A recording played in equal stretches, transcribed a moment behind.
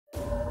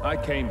I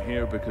came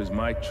here because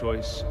my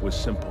choice was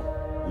simple.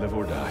 Live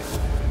or die.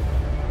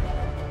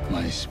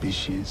 My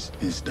species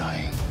is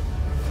dying.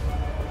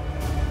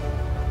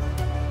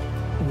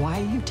 Why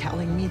are you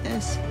telling me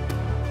this?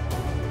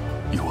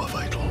 You are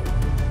vital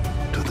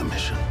to the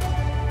mission.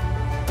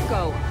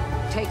 Go.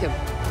 Take him.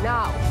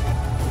 Now.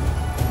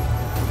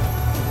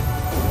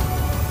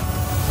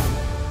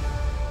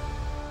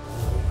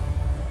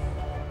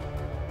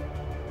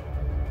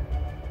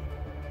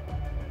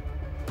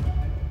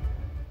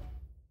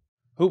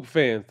 Hoop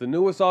fans, the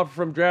newest offer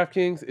from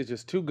DraftKings is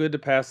just too good to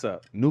pass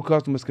up. New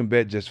customers can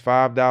bet just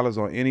 $5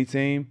 on any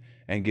team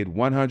and get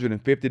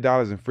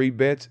 $150 in free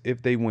bets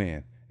if they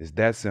win. It's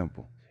that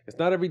simple. It's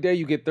not every day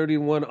you get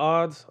 30-1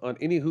 odds on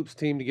any Hoops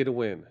team to get a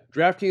win.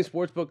 DraftKings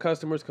Sportsbook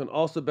customers can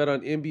also bet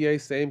on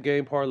NBA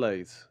same-game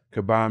parlays.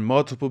 Combine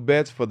multiple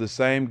bets for the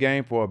same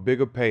game for a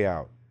bigger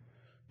payout.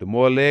 The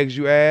more legs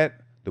you add,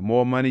 the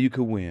more money you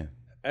could win.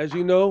 As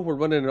you know, we're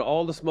running an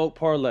all-the-smoke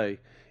parlay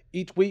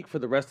each week for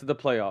the rest of the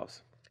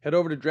playoffs. Head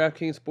over to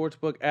DraftKings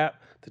Sportsbook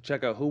app to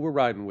check out who we're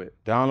riding with.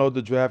 Download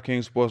the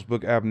DraftKings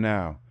Sportsbook app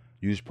now.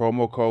 Use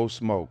promo code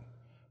SMOKE.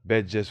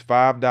 Bet just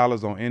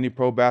 $5 on any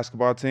pro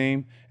basketball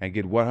team and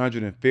get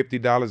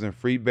 $150 in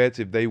free bets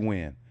if they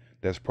win.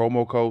 That's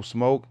promo code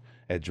SMOKE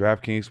at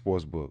DraftKings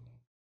Sportsbook.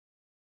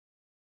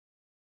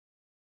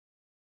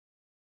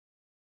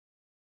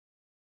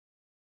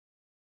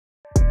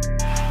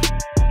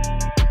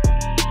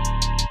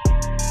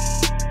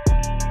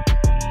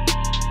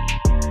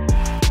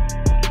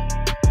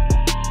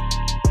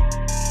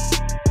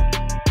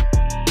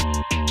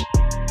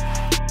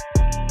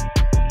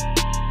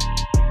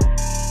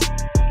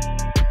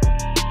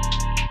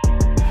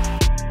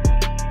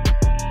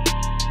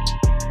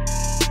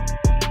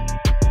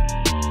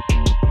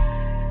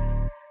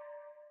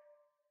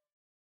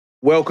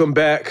 Welcome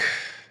back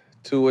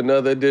to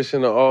another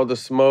edition of All the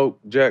Smoke.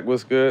 Jack,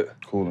 what's good?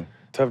 Coolin'.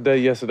 Tough day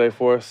yesterday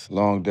for us.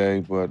 Long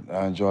day, but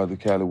I enjoyed the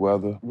Cali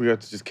weather. We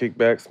got to just kick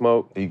back,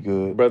 smoke, Eat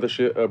good.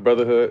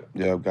 brotherhood.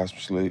 Yeah, got some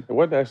sleep. It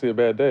wasn't actually a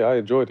bad day. I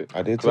enjoyed it.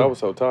 I did Because I too. was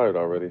so tired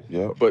already.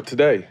 Yeah. But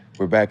today,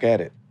 We're back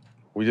at it.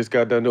 we just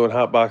got done doing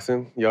hot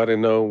boxing. Y'all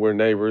didn't know we're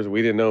neighbors.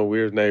 We didn't know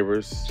we were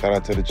neighbors. Shout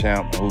out to the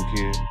champ, Who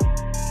Kid.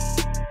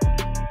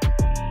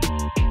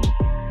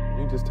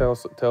 You just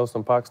tell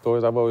some Pac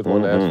stories. I've always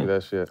wanted to ask you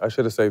that shit. I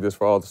should have saved this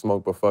for All the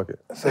Smoke, but fuck it.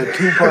 So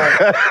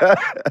Tupac,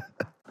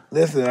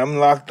 listen, I'm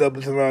locked up.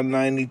 It's around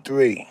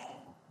 93.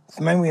 It's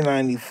maybe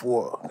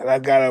 94, because I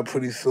got out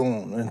pretty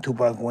soon, and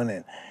Tupac went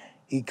in.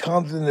 He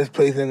comes in this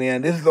place in the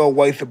end. This is all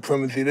white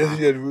supremacy. This is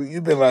just,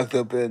 you've been locked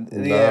up in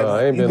Indiana. Nah,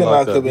 I ain't You've been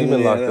locked up. in You've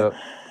been locked Indiana. up.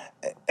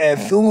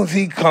 As soon as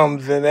he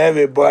comes in,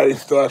 everybody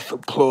starts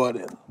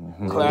applauding,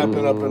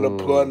 clapping up and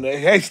applauding.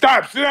 Hey,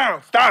 stop, sit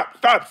down,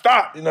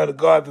 stop. You know, the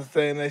guards are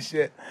saying that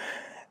shit.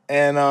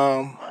 And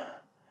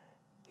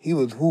he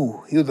was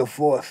a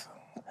force.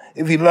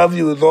 If he loved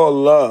you, it was all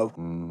love.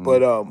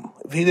 But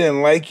if he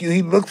didn't like you,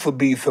 he looked for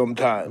beef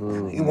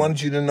sometimes. He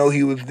wanted you to know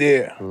he was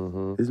there.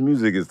 His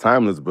music is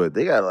timeless, but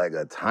they got like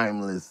a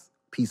timeless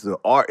piece of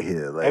art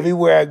here. Like,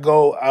 Everywhere I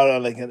go,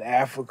 out like in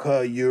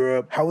Africa,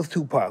 Europe, how was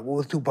Tupac? What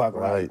was Tupac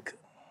like?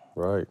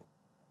 Right.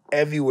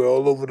 Everywhere,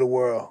 all over the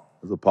world.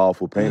 it's a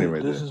powerful painting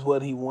right This there. is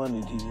what he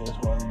wanted. He just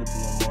wanted to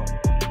be a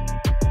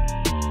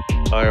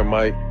martyr. Iron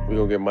Mike. We're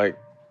going to get Mike.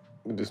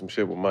 We'll do some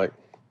shit with Mike.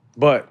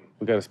 But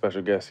we got a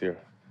special guest here.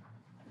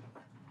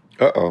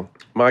 Uh-oh.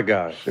 My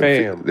guy,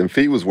 fam. Them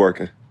feet was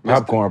working.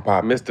 Popcorn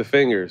pop. Mr.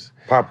 Fingers.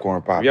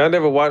 Popcorn pop. If y'all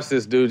never watched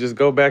this dude, just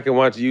go back and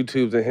watch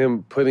YouTubes of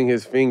him putting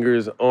his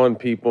fingers on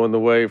people in the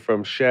way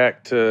from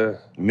Shaq to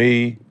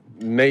Me.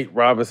 Nate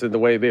Robinson, the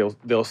way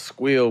they'll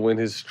squeal when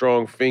his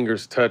strong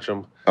fingers touch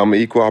them. I'm an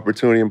equal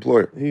opportunity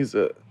employer. He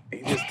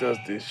just does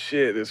this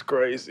shit. It's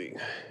crazy.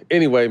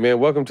 Anyway, man,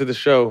 welcome to the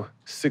show.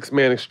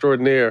 Six-man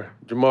extraordinaire,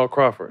 Jamal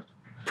Crawford.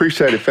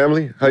 Appreciate it,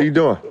 family. How you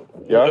doing?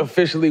 Yeah.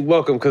 Officially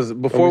welcome, because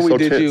before Don't be we so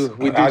did tense.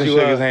 you, I done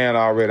shook his hand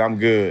already. I'm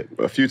good.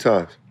 A few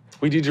times.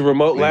 we did you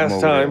remote Leave him last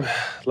over time. there.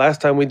 Last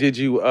time we did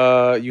you,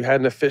 you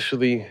hadn't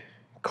officially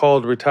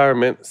called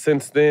retirement.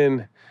 Since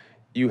then,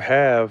 you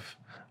have.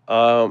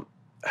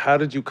 How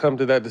did you come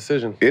to that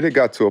decision? It had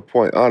got to a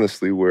point,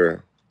 honestly,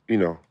 where,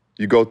 you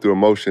go through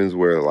emotions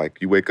where, like,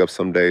 you wake up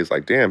some days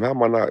like, damn, how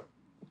am I not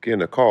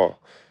getting a call?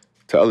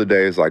 To other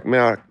days, like,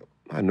 man,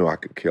 I know I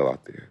could kill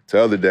out there.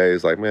 To other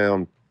days, like,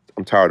 man,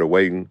 I'm tired of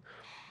waiting.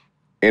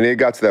 And it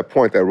got to that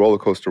point, that roller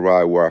coaster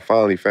ride, where I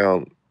finally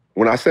found,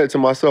 when I said to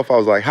myself, I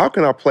was like, how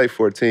can I play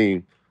for a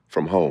team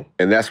from home?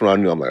 And that's when I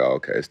knew, I'm like, oh,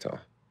 okay, it's time.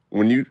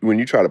 When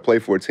you try to play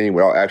for a team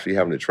without actually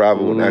having to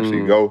travel and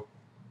actually go,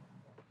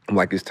 I'm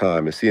like, it's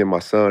time. And seeing my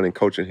son and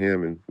coaching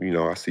him, and,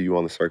 I see you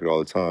on the circuit all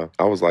the time.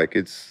 I was like,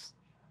 it's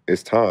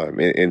time.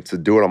 And to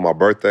do it on my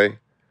birthday,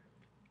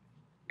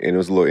 and it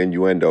was a little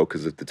innuendo,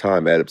 because at the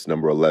time, Adam's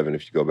number 11,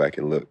 if you go back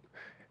and look.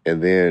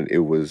 And then it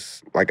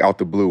was like out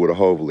the blue with a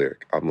Hove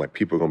lyric. I'm like,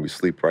 people are going to be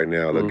asleep right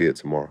now. They'll get it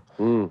tomorrow.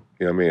 You know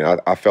what I mean?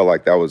 I felt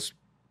like that was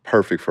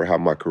perfect for how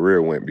my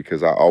career went,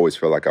 because I always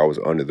felt like I was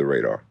under the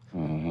radar. You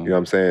know what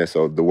I'm saying?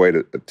 So the way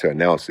to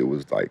announce it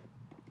was like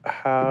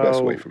How the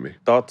best way for me.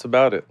 Thoughts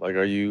about it? Like,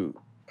 are you?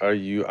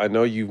 I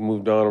know you've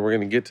moved on, and we're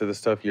gonna get to the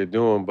stuff you're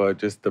doing, but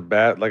just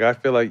like, I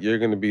feel like you're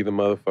gonna be the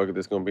motherfucker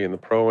that's gonna be in the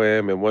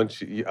pro-am, and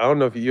once I don't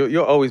know if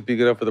you'll always be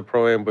good enough for the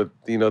pro-am, but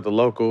the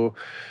local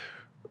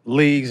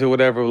leagues or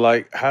whatever,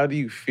 like, how do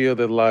you feel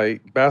that,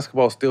 like,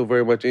 basketball's still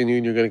very much in you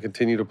and you're gonna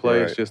continue to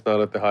play, It's just not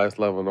at the highest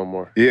level no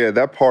more? Yeah,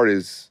 that part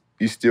is,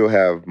 you still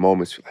have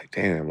moments you're like,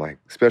 damn, like,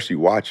 especially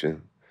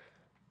watching,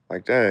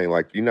 like, dang,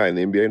 like, you're not in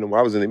the NBA no more.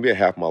 I was in the NBA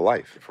half my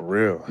life. For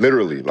real.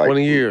 Literally. Like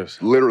 20 years.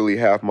 Literally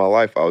half my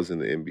life I was in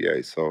the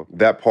NBA. So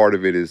that part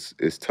of it is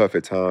tough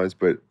at times,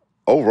 but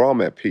overall I'm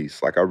at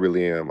peace. Like, I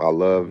really am. I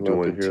love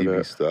doing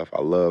TV stuff.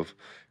 I love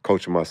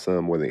coaching my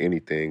son more than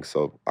anything.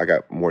 So I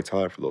got more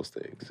time for those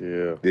things.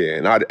 Yeah.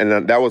 Yeah,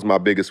 and that was my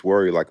biggest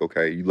worry. Like,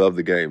 okay, you love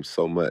the game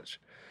so much.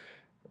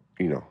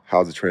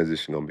 How's the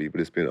transition gonna be? But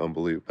it's been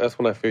unbelievable. That's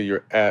when I feel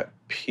you're at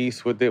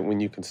peace with it,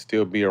 when you can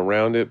still be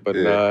around it, but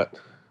not,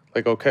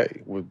 like,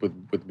 okay,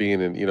 with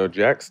being in,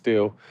 Jack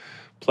still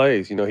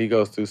plays. He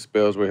goes through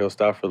spells where he'll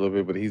stop for a little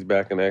bit, but he's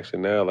back in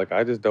action now. Like,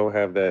 I just don't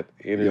have that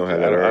energy. You don't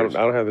have that urge.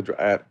 I don't have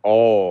the at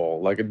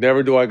all. Like,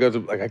 never do I go to,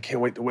 like, I can't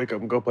wait to wake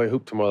up and go play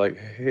hoop tomorrow. Like,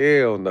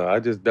 hell no, I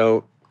just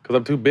don't, because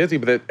I'm too busy,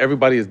 but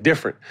everybody is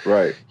different.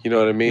 Right. You know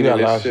what I mean? You got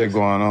a lot of shit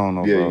going on,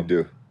 though, Yeah, bro. you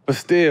do. But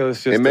still,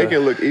 it's just... And make it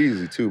look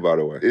easy, too, by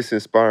the way. It's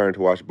inspiring to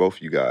watch both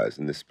of you guys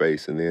in this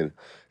space, and then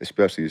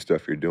especially the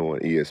stuff you're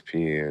doing,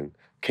 ESPN,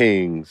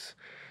 Kings,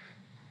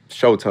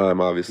 Showtime,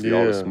 obviously,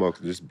 all the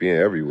smoke, just being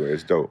everywhere.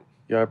 It's dope.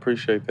 Yeah, I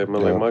appreciate that, man.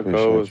 Yeah, like, my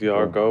appreciate goal is, you,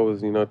 our bro. goal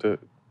is, to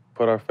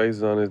put our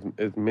faces on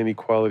as many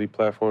quality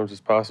platforms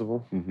as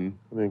possible, and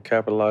then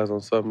capitalize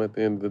on something at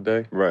the end of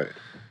the day. Right.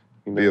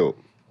 Build.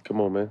 Come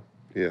on, man.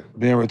 Yeah.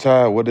 Being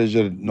retired, what does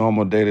your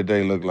normal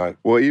day-to-day look like?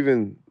 Well,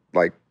 even,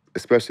 like,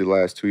 especially the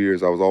last 2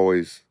 years, I was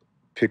always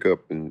pick up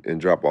and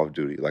drop off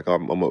duty. Like,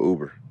 I'm a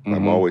Uber.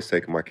 I'm always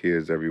taking my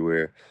kids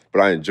everywhere. But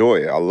I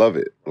enjoy it. I love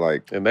it.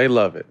 Like, and they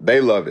love it. They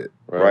love it.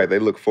 Right. They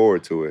look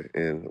forward to it.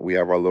 And we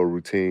have our little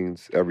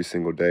routines every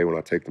single day when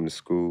I take them to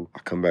school. I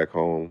come back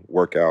home,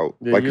 work out.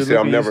 Yeah, like you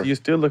said, you're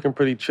still looking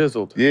pretty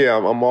chiseled. Yeah,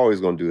 I'm always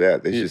going to do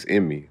that. It's just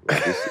in me.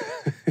 Like,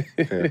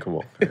 man, come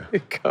on. Man.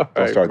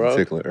 Don't start the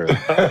tickling early.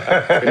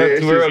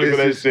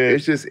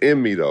 It's just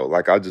in me, though.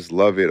 Like, I just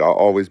love it. I'll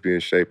always be in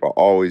shape. I'll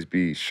always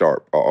be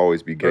sharp. I'll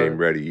always be game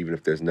ready, even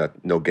if there's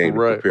no game to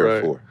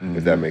prepare for,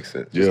 if that makes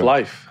sense. Just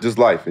life. Just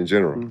life in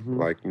general.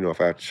 Like, if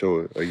I have to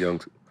show a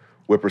young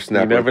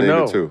whippersnapper a thing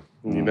or two.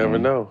 You never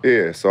know.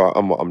 Yeah, so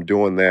I'm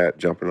doing that,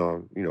 jumping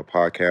on,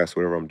 podcasts,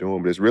 whatever I'm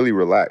doing, but it's really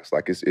relaxed.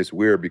 Like, it's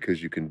weird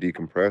because you can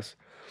decompress,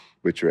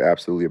 but you're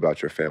absolutely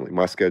about your family.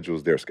 My schedule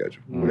is their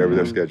schedule. Whatever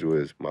their schedule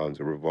is, mine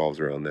revolves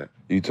around that.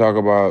 You talk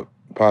about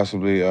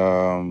possibly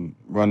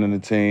running the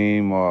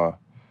team, or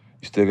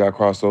you still got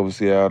crossover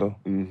Seattle.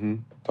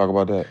 Talk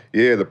about that.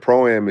 Yeah, the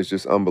Pro-Am is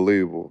just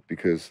unbelievable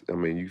because,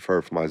 you've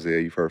heard from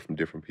Isaiah, you've heard from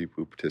different people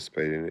who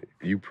participate in it.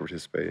 You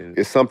participate in it.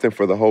 It's something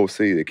for the whole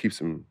city that keeps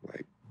them,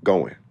 like,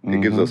 going.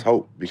 It gives us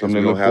hope because we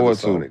don't have the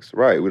Sonics.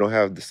 Right, we don't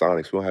have the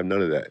Sonics. We don't have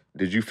none of that.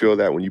 Did you feel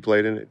that when you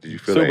played in it? Did you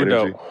feel that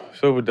energy?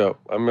 Super dope.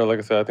 Like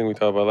I said, I think we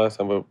talked about last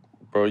time, but,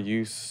 bro,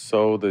 you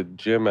sold the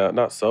gym out.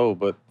 Not sold,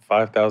 but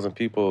 5,000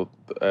 people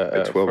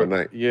at 12 at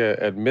night. Yeah,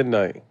 at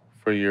midnight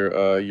for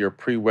your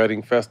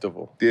pre-wedding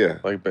festival. Yeah.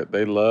 Like, but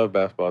they love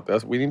basketball.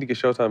 We need to get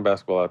Showtime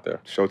basketball out there.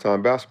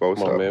 Showtime basketball,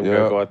 what's Come on, up? man. We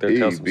gotta go out there and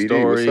tell some BD,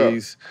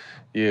 stories.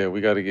 Yeah,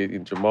 we got to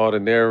get Jamal to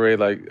narrate.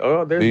 Like,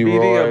 oh, there's BD.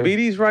 B-Roy.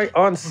 BD's right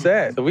on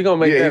set. So we gonna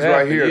make that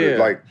happen. Yeah, he's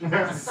right here.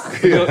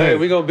 Yeah. Like,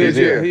 we gonna build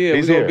you. Yeah,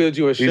 we gonna build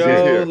you a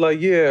show.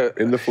 Like,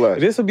 in the flesh.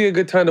 This will be a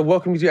good time to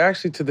welcome you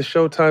actually to the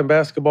Showtime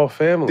basketball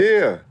family.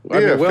 Yeah,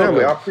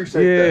 family. I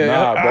appreciate that.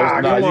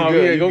 Nah, come on,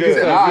 go get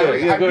some.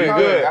 Yeah, go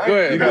ahead. Go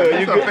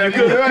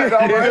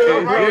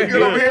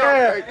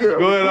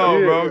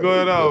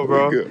ahead,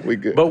 bro. We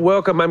good. But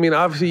welcome.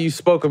 Obviously you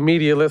spoke of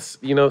media. Let's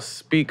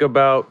speak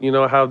about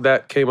how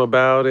that came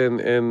about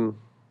and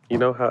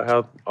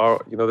how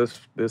our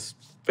this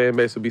fan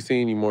base will be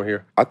seeing you more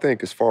here. I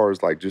think as far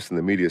as like just in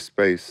the media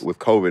space with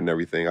COVID and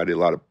everything, I did a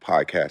lot of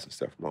podcasts and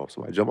stuff from home.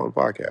 So I jump on a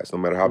podcast, no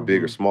matter how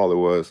big or small it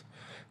was.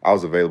 I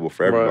was available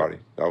for everybody.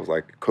 I was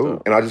like,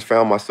 cool. And I just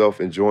found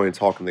myself enjoying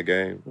talking the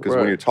game because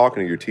when you're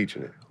talking, you're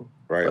teaching it.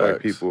 Right,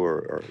 like people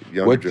are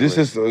younger. This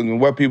is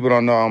what people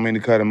don't know. I don't mean to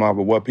cut him off,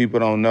 but what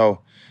people don't know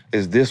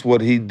is this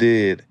what he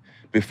did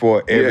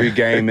before every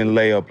game in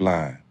layup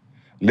line.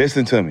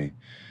 Listen to me.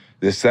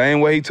 The same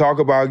way he talk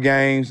about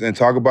games and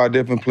talk about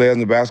different players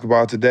in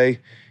basketball today,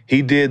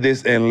 he did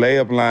this in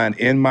layup line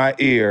in my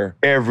ear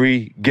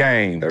every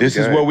game. This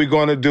is what we're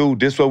gonna do.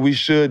 This is what we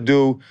should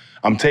do.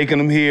 I'm taking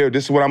him here.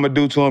 This is what I'm gonna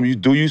do to him.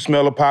 You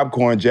smell a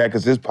popcorn, Jack?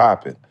 Cause it's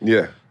popping.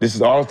 Yeah. This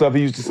is all the stuff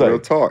he used to say. Real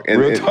talk.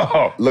 Real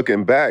talk.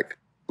 Looking back,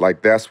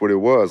 like that's what it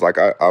was. Like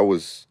I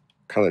was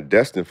kind of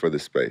destined for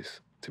this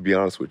space, to be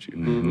honest with you.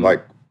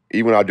 Like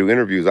even when I do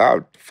interviews, I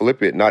would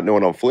flip it, not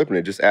knowing I'm flipping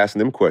it, just asking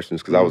them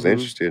questions because I was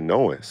interested in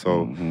knowing.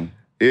 So,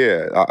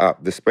 Yeah,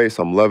 the space,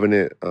 I'm loving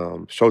it.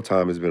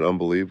 Showtime has been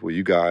unbelievable.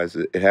 You guys,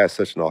 it has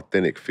such an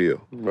authentic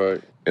feel.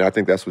 Right. And I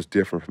think that's what's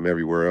different from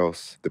everywhere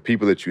else. The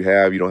people that you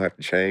have, you don't have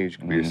to change. You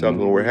can be yourself.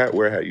 You wear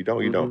a hat. You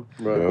don't.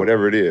 Right.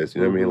 Whatever it is,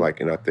 you know what I mean? Like,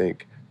 and I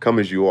think, come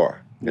as you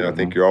are. And I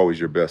think you're always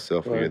your best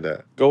self when you're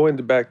that. Going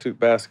back to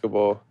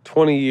basketball,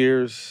 20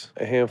 years,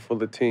 a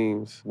handful of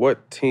teams.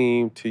 What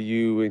team to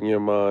you in your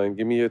mind,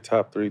 give me your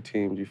top 3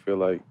 teams you feel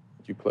like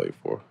you played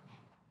for?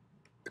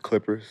 The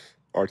Clippers,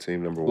 our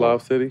team number 1.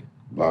 Lob City?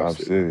 Lob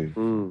City.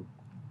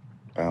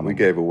 We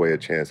gave away a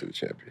chance at the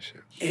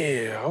championship.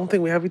 Yeah, I don't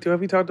think we have. Have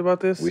we talked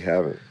about this? We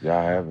haven't.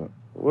 Y'all haven't.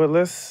 Well,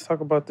 let's talk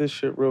about this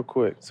shit real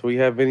quick. So we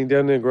have Vinny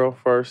Del Negro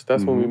first.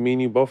 That's when we, me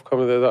and you both come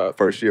to the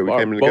First year we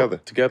came in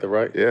together. Together,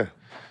 right? Yeah.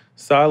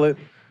 Solid,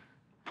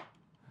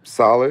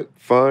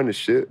 fun as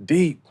shit.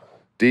 deep.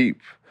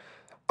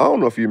 I don't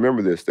know if you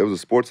remember this. There was a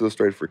Sports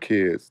Illustrated for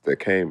Kids that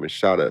came and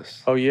shot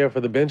us. Oh yeah,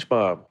 for the bench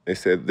mob. They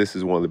said this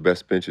is one of the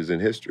best benches in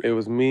history. It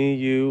was me,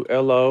 you,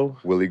 L.O.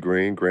 Willie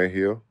Green, Grant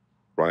Hill,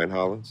 Ryan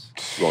Hollins,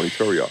 Ronnie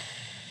Turiaf,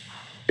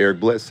 Eric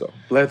Bledsoe.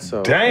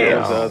 Bledsoe. Damn. That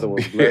was the other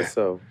one.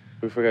 Bledsoe.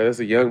 We forgot. That's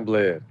a young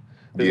Bled.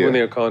 This is when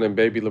they were calling him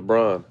Baby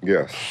LeBron.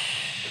 Yes.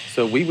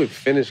 So we would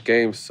finish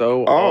games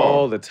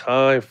all the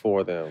time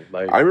for them.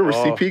 Like I remember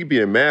CP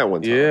being mad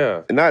one time.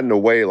 Yeah. And not in a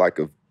way like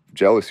of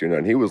jealousy or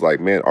nothing. He was like,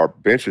 man, our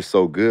bench is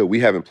so good. We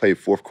haven't played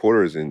fourth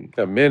quarters in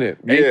a minute.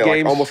 8 like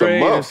games almost straight a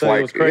month. Like,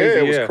 it was crazy.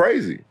 it was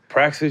crazy.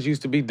 Practice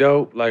used to be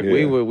dope. Like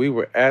we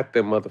were at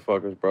them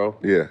motherfuckers, bro.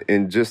 Yeah.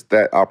 And just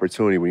that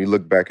opportunity, when you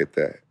look back at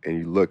that and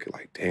you look at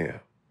like, damn,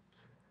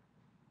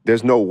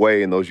 there's no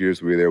way in those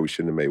years we were there we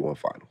shouldn't have made one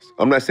finals.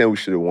 I'm not saying we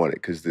should have won it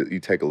because you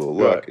take a little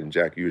luck and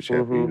Jack, you're a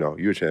champion. You know,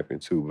 you're a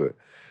champion too, but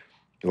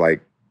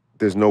like,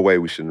 there's no way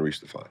we shouldn't reach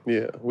the finals.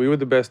 Yeah, we were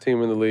the best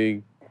team in the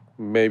league,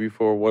 maybe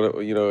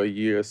for a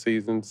year, a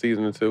season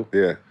or two.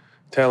 Yeah.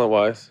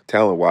 Talent-wise.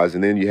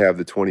 And then you have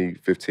the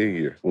 2015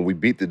 year when we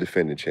beat the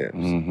defending champs,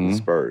 the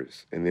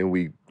Spurs. And then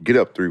we get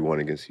up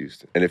 3-1 against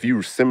Houston. And if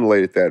you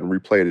simulated that and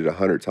replayed it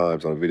 100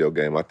 times on a video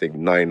game, I think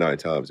 99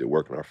 times it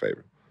worked in our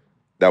favor.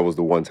 That was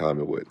the one time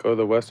it would. Go to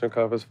the Western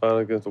Conference Final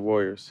against the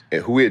Warriors.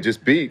 And who we had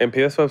just beat. And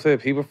PS5 said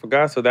people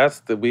forgot. So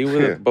we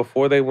were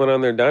before they went on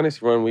their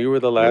dynasty run, we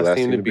were the last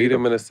team to beat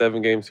them in a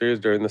 7-game series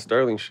during the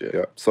Sterling shit.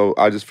 Yeah. So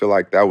I just feel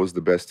like that was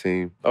the best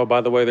team. Oh, by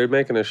the way, they're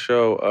making a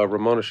show.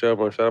 Ramona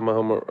Shelburne, shout out my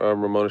home,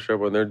 Ramona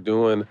Shelburne. They're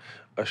doing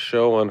a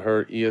show on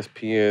her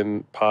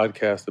ESPN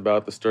podcast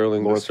about the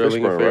Sterling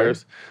Fishburne,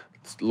 affairs.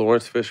 Right?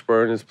 Lawrence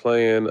Fishburne is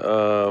playing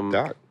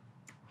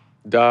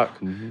Doc.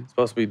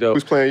 Supposed to be dope.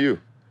 Who's playing you?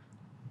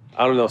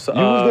 I don't know. So, You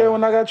was there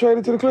when I got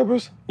traded to the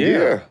Clippers?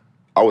 Yeah.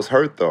 I was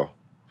hurt, though.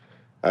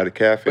 I had a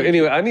calf But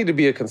anyway, I need to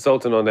be a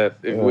consultant on that.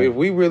 If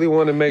we really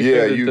want to make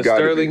sure that the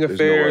Sterling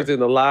affairs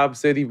and the Lob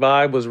City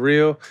vibe was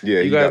real,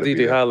 you guys need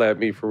to holler at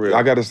me for real.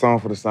 I got a song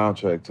for the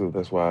soundtrack, too.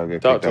 That's why I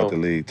got kicked out the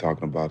league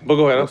talking about it. But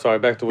go ahead. I'm sorry.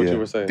 Back to what you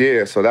were saying.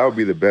 Yeah, so that would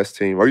be the best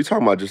team. Are you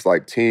talking about just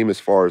like team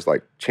as far as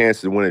like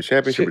chances to win a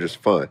championship or just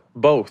fun?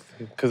 Both.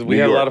 Because we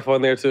had a lot of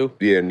fun there, too.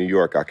 Yeah, New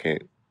York, I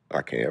can't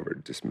ever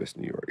dismiss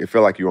New York. It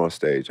felt like you were on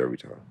stage every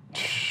time.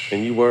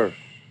 And you were.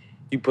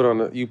 You put on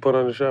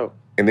the show.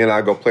 And then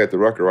I go play at the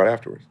Rucker right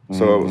afterwards.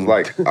 So it was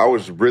like I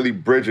was really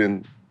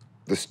bridging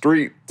the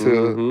street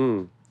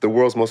to the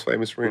world's most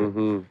famous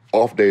arena.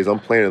 Off days, I'm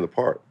playing in the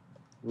park.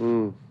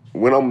 When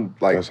I'm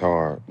like that's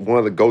hard. One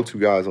of the go-to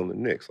guys on the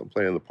Knicks, I'm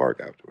playing in the park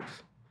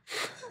afterwards.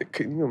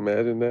 Can you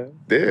imagine that?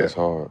 Yeah. That's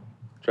hard.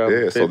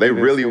 Yeah, so they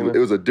really, it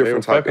was a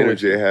different type of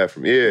energy they had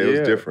from me. Yeah, it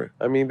was different.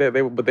 I mean,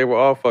 but they were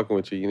all fucking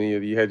with you. You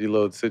know, you had your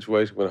little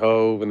situation with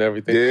Hove and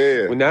everything.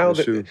 Yeah, well, now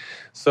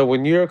so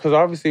when because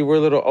obviously we're a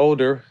little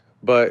older,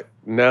 but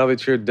now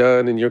that you're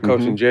done and you're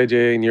coaching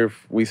JJ and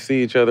we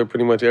see each other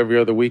pretty much every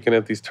other weekend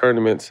at these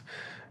tournaments,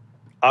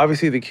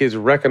 obviously the kids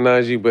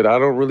recognize you, but I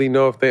don't really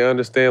know if they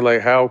understand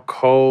like how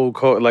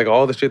cold, like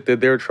all the shit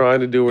that they're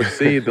trying to do or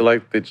see,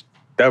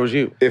 that was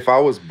you. If I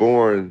was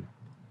born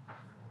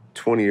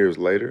 20 years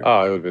later, it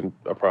would have been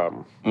a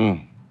problem.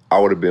 I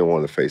would have been one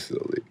of the faces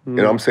of the league.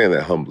 And I'm saying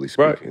that humbly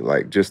speaking.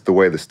 Like, just the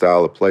way the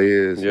style of play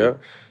is. Yeah.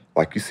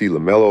 Like, you see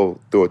LaMelo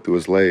throw it through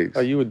his legs.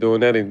 Oh, you were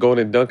doing that and going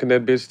and dunking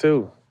that bitch,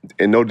 too.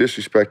 And no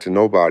disrespect to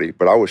nobody,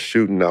 but I was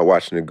shooting, not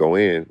watching it go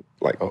in,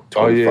 like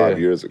 25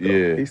 years ago.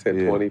 Yeah. He said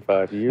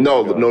 25 years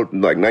ago. No,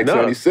 like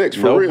 1996,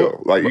 for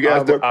real. Like, you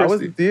guys Dirk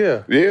Christie.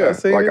 Yeah,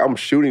 like, I'm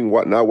shooting,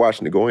 not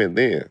watching it go in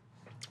then.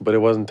 But it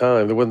wasn't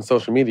time. There wasn't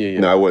social media yet.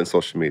 No, it wasn't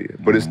social media.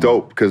 But it's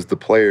dope because the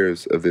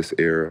players of this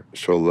era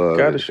show love.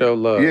 Got to show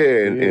love.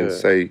 Yeah, and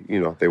say,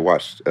 they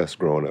watched us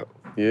growing up.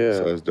 Yeah.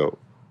 So that's dope.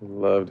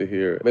 Love to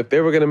hear it. If they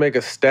were going to make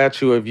a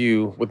statue of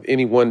you with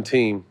any one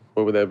team,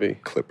 what would that be?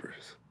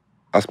 Clippers.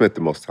 I spent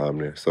the most time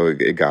there, so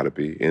it got to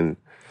be. And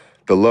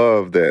the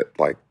love that,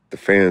 like, the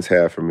fans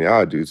have for me,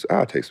 I'll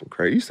take some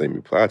crazy. You see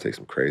me play, I'll take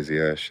some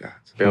crazy-ass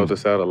shots. Bailed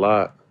us out a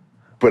lot.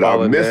 But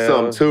I missed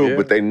some too,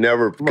 but they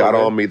never got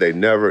on me. They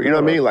never, you know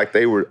what I mean? Like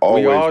they were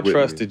always We all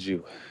trusted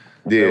you.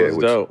 Yeah,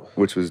 dope.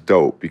 Which was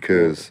dope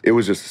because it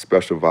was just a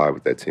special vibe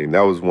with that team.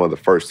 That was one of the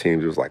first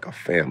teams. It was like a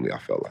family, I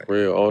felt like.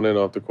 Real, on and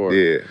off the court.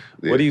 Yeah.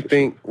 What do you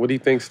think? What do you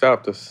think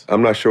stopped us?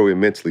 I'm not sure we're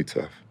mentally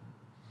tough,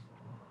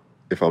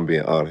 if I'm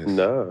being honest.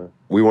 Nah.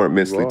 We weren't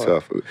mentally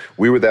tough.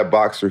 We were that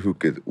boxer who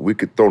we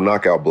could throw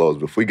knockout blows,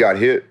 but if we got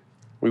hit,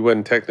 we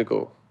wasn't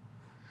technical.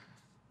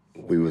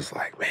 We was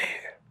like,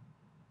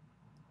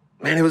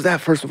 man, it was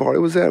that, first of all. It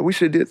was that. We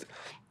should have did.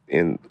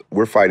 And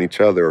we're fighting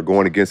each other or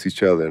going against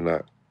each other and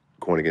not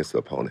going against the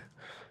opponent.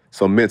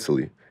 So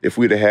mentally, if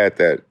we'd have had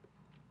that,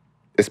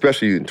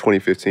 especially in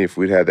 2015, if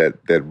we'd had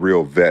that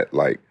real vet,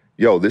 like,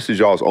 yo, this is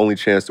y'all's only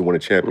chance to win a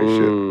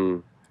championship. You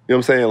know what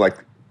I'm saying? Like,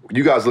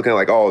 you guys looking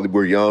like, oh,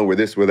 we're young, we're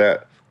this, we're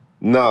that.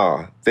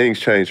 Nah, things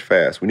change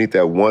fast. We need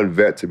that one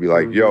vet to be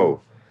like,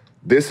 yo,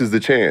 this is the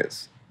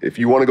chance. If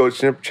you want to go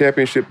to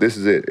championship, this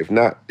is it. If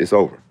not, it's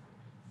over.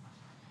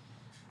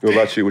 What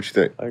about you? What you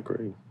think?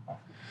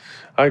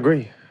 I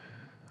agree.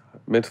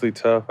 Mentally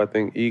tough. I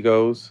think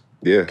egos.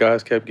 Yeah.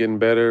 Guys kept getting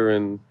better,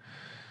 and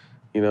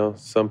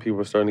some people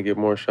were starting to get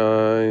more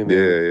shine.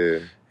 Yeah.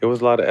 It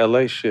was a lot of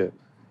LA shit.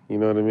 You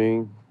know what I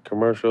mean?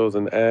 Commercials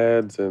and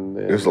ads and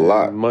there's a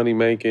lot. Money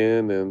making,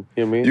 and you know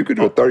what I mean? You could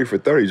do a 30 for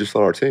 30 just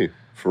on our team.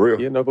 For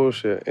real. Yeah, no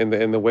bullshit. And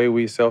the way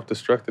we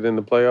self-destructed in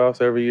the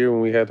playoffs every year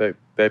when we had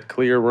that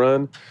clear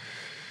run.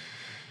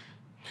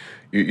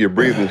 You're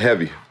breathing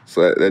heavy.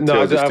 So that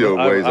tells you still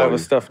weighs on you. I have a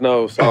stuffed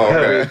nose, so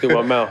it's through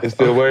my mouth. It's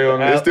still weighing on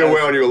you? It's still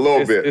weighing on you a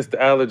little bit. It's the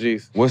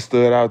allergies. What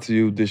stood out to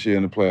you this year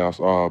in the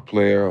playoffs?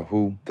 Player or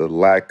who? The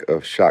lack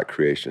of shot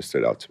creation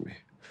stood out to me.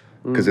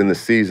 Because in the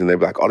season, they'd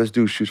be like, oh, this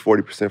dude shoots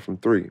 40% from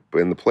three.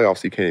 But in the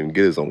playoffs, he can't even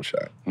get his own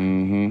shot.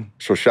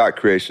 So shot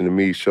creation to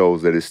me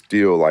shows that it's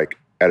still like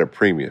at a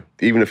premium.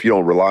 Even if you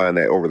don't rely on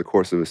that over the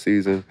course of a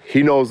season,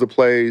 he knows the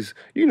plays.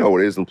 You know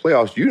what it is in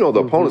playoffs. You know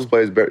the opponent's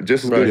plays better,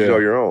 just as good as you know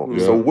your own.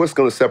 So what's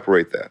going to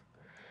separate that,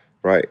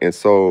 right? And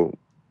so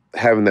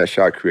having that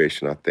shot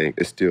creation, I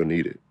think, is still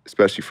needed,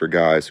 especially for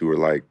guys who are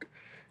like,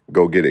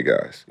 go get it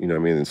guys. You know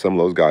what I mean? And some of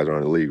those guys are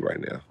in the league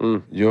right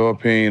now. Your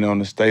opinion on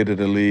the state of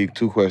the league.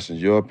 2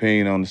 questions. Your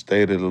opinion on the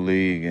state of the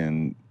league,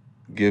 and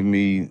give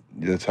me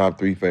your top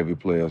 3 favorite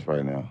players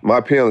right now. My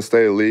opinion on the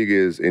state of the league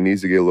is it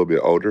needs to get a little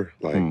bit older.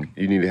 Like,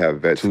 you need to have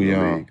vets in the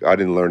league. I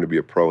didn't learn to be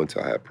a pro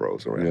until I had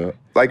pros around me.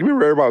 Like,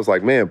 remember everybody was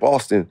like, man,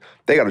 Boston,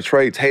 they got to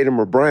trade Tatum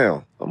or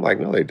Brown. I'm like,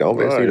 no, they don't.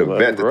 They just need a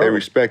vet that they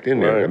respect in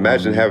there.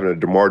 Imagine having a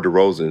DeMar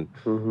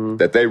DeRozan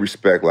that they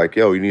respect, like,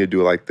 yo, you need to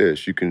do it like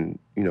this. You can,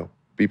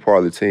 be part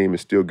of the team and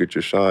still get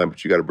your shine,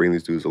 but you got to bring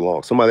these dudes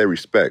along. Somebody they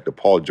respect, the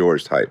Paul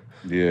George type.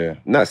 Yeah.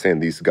 Not saying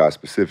these guys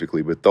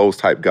specifically, but those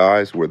type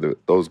guys where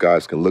those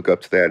guys can look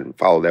up to that and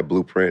follow that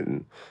blueprint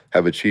and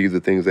have achieved the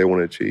things they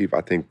want to achieve.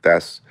 I think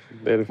that's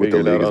what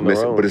the league is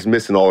missing. But it's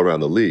missing all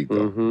around the league,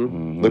 though.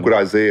 Look what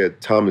Isaiah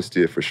Thomas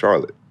did for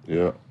Charlotte.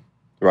 Yeah.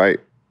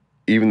 Right?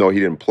 Even though he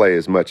didn't play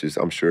as much as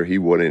I'm sure he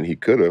would and he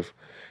could have,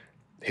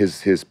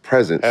 his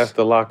presence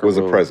was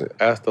a present.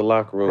 Ask the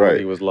locker room what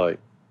he was like.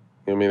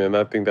 You know what I mean? And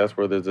I think that's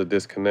where there's a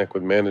disconnect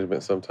with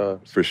management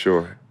sometimes. For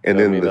sure. And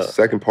then the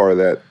second part of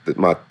that,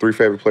 my 3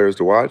 favorite players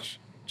to watch,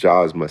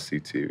 Ja's must-see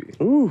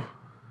TV. Ooh.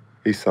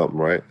 He's something,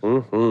 right?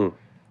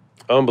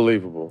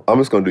 Unbelievable. I'm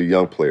just going to do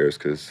young players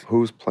because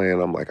who's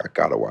playing, I'm like, I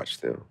got to watch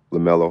them.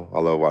 LaMelo, I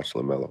love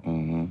watching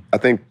LaMelo. I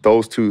think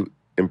those 2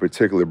 in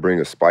particular bring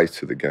a spice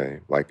to the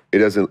game. Like, it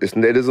doesn't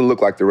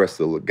look like the rest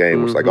of the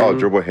game. It's like, oh,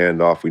 dribble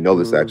handoff, we know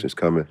this action's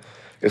coming.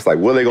 It's like,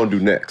 what are they going to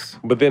do next?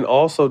 But then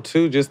also,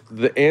 too, just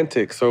the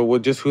antics or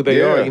just who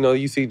they are.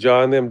 You see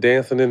Ja and them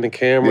dancing in the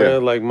camera.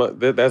 Like,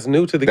 that's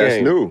new to the game.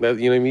 That's new. You know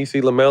what I mean? You see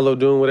LaMelo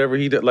doing whatever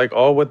he did, like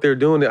all what they're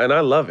doing, and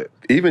I love it.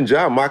 Even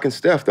Ja mocking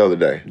Steph the other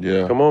day.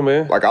 Yeah. Come on,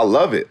 man. Like, I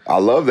love it. I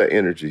love that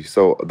energy.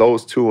 So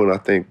those 2, and I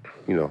think,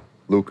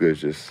 Luka is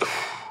just...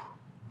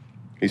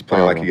 He's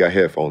playing like he got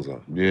headphones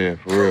on. Yeah,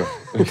 for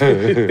real.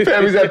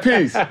 Fam, he's at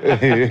peace.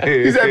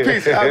 He's at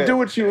peace. I'll do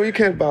what you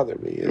can't bother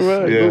me. It's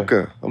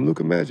Luka. I'm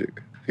Luka Magic.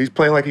 He's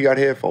playing like he got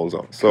headphones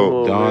on.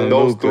 So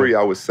those 3,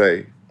 I would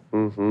say,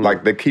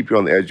 like, they keep you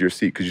on the edge of your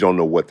seat because you don't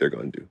know what they're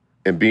going to do.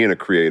 And being a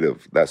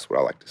creative, that's what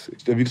I like to see.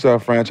 If you could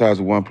start a franchise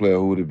with 1 player,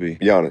 who would it be?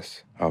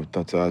 Giannis.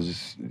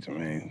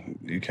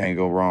 You can't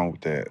go wrong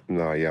with that.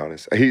 No,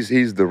 Giannis.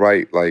 He's the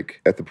right,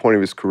 like, at the point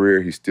of his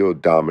career, he's still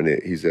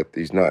dominant.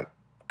 He's not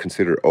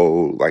considered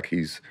old. Like,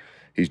 he's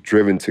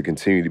driven to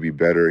continue to be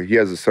better. He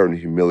has a certain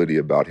humility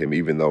about him,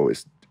 even though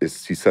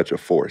he's such a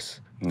force.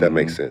 If that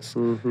makes sense.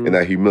 And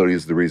that humility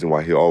is the reason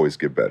why he'll always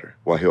get better,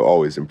 why he'll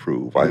always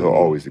improve, why he'll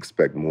always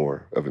expect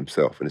more of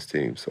himself and his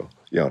team. So,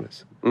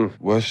 Giannis.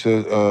 What's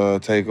your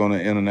take on the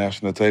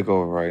international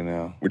takeover right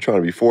now? We're trying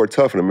to be Ford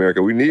tough in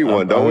America. We need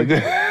one, don't we?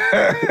 Damn.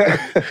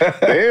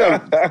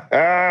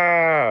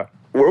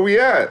 Where we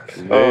at?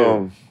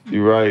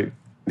 You're right.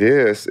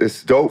 Yeah,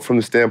 it's dope from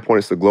the standpoint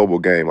it's a global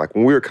game. Like,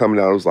 when we were coming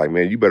out, it was like,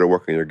 man, you better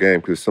work on your game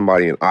because there's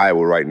somebody in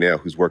Iowa right now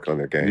who's working on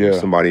their game. There's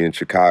somebody in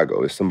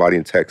Chicago. There's somebody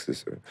in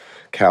Texas or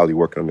Cali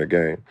working on their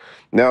game.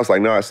 Now it's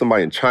like, no, there's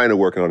somebody in China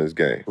working on his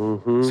game.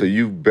 So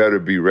you better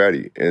be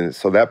ready. And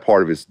so that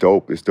part of it's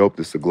dope. It's dope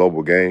that it's a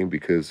global game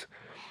because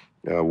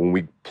When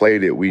we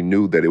played it, we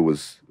knew that it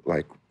was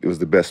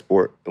the best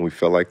sport, and we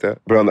felt like that.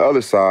 But on the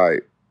other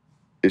side,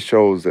 it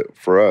shows that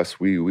for us,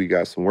 we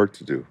got some work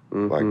to do.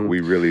 Like we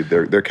really,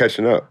 they're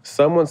catching up.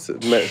 Someone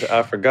said,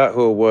 I forgot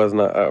who it was,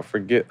 and I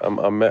forget.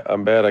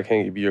 I'm bad. I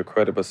can't give you your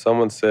credit, but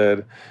someone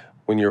said,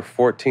 when you're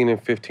 14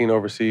 and 15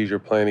 overseas, you're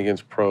playing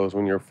against pros.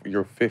 When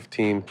you're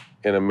 15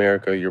 in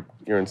America, you're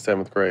in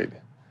 7th grade.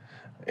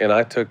 And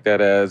I took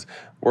that as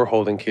we're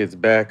holding kids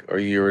back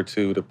a year or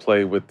two to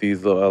play with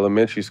these little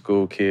elementary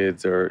school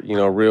kids, or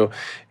real.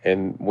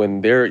 And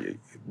when they're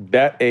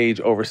that age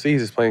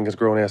overseas, is playing against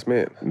grown-ass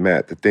men.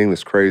 Matt, the thing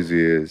that's crazy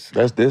is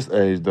that's this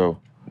age though.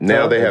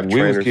 Now they have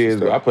trainers. We was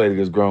kids. I played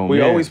against grown men.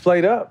 We always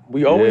played up.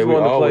 We always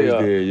wanted to play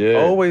up. Did,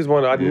 yeah. Always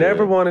wanted. I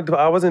never wanted to.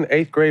 I was in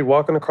 8th grade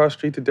walking across the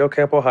street to Del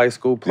Campo High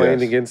School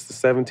playing against the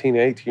 17,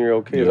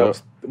 18-year-old kids.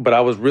 Yep. I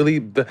was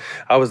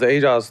the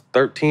age I was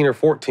 13 or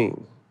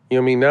 14. You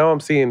know what I mean? Now I'm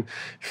seeing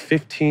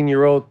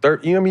 15-year-old, you know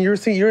what I mean?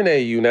 You're in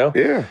AU now.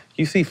 Yeah.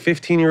 You see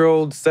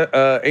 15-year-old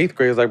 8th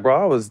graders like,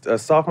 bro, I was a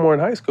sophomore in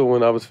high school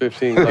when I was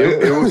 15. Like,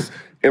 it was,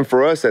 and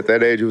for us at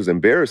that age, it was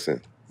embarrassing.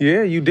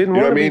 Yeah, you didn't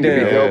want to be down.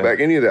 To be held back,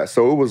 any of that.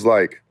 So it was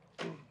like,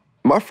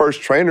 my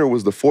first trainer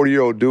was the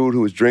 40-year-old dude who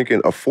was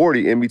drinking a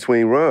 40 in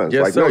between runs.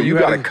 Yes, like, sir. no, you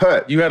got to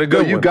cut. You had a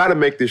good one. You got to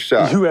make this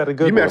shot. You had a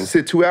good one. You may have to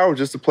sit 2 hours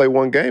just to play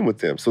one game with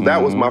them. So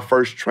that was my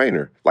first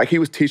trainer. Like, he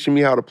was teaching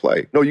me how to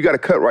play. No, you got to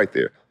cut right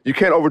there. You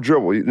can't over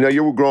dribble. Now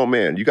you're a grown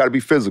man. You got to be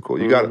physical.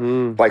 You got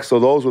to, so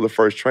those were the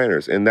first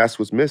trainers, and that's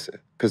what's missing.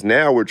 Because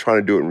now we're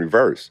trying to do it in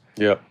reverse.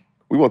 Yep.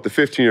 We want the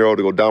 15-year-old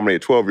to go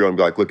dominate a 12-year-old and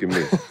be like, look at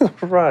me.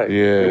 Right.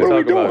 Yeah. What are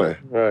we doing?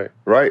 Right.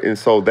 Right? And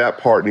so that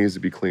part needs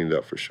to be cleaned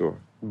up for sure.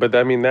 But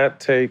I mean,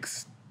 that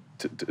takes,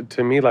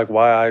 to me, like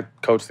why I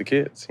coach the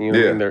kids. You know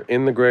what I mean? They're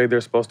in the grade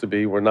they're supposed to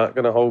be. We're not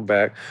going to hold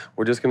back.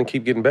 We're just going to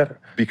keep getting better.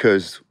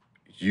 Because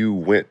you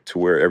went to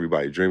where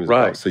everybody dreams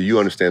about. So you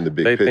understand the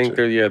big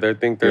picture. They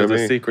think there's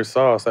a secret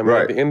sauce. I mean,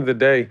 at the end of the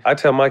day, I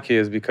tell my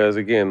kids, because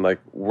again, like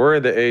we're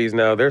at the age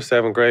now, they're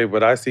 7th grade,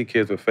 but I see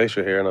kids with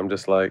facial hair and I'm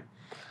just like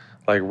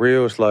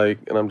real, it's like,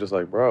 and I'm just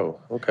like, bro,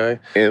 okay.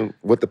 And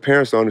what the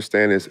parents don't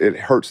understand is it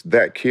hurts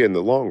that kid in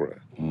the long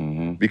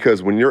run.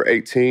 Because when you're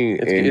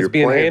 18 and you're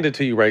being playing, handed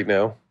to you right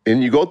now.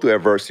 And you go through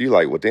adversity, you're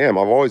like, well, damn,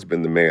 I've always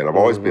been the man. I've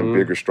always been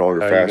bigger, stronger,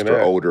 faster,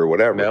 older,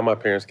 whatever. Now my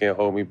parents can't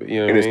hold me, but you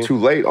know and what I mean? It's too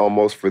late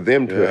almost for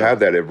them to have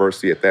that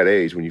adversity at that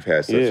age when you've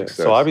had such success.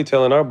 So I be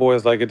telling our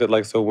boys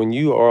so when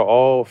you are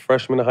all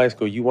freshmen in high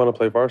school, you want to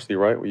play varsity,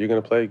 right? Where you're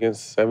going to play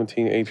against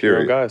 17,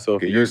 18-year-old guys. So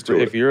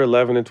if you're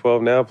 11 and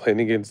 12 now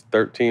playing against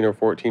 13 or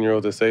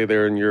 14-year-olds that say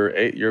they're in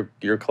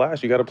your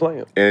class, you got to play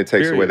them. And it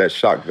takes away that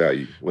shock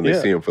value when they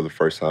see them for the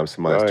first time.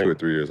 Somebody's 2 or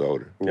 3 years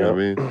older. You know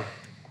what I mean?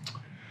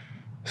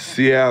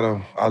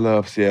 Seattle. I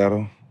love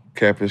Seattle.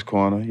 Catfish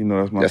Corner. You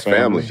know, that's my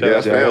family. Yeah,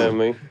 that's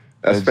family.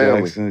 That's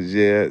family. Jackson's,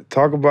 yeah.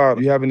 Talk about,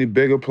 you have any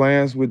bigger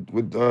plans with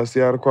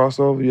Seattle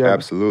crossover?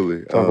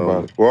 Absolutely. Talk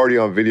about it. We're already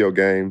on video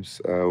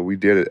games. We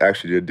did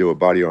a deal with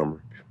Body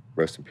Armor.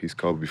 Rest in peace,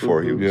 Kobe,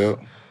 before he was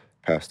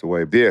passed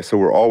away. Yeah, so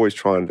we're always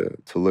trying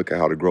to look at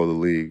how to grow the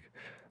league.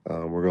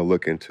 We're going to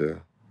look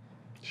into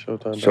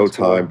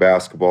Showtime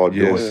basketball,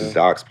 doing some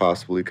docs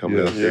possibly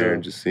coming up there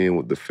and just seeing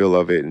what the feel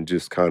of it and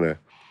just kind of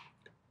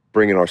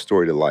bringing our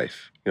story to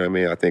life. You know what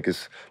I mean? I think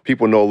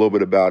people know a little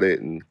bit about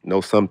it and know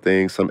some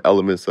things, some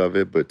elements of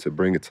it, but to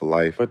bring it to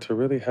life. But to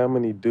really, how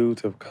many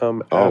dudes have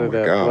come out of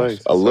that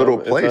place? A little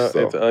place,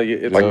 though.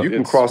 Like, you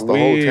can cross the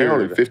whole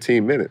town in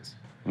 15 minutes.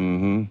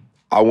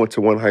 I went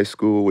to one high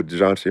school with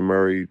DeJounte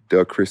Murray,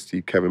 Doug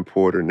Christie, Kevin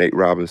Porter, Nate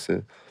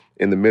Robinson.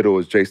 In the middle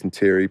is Jason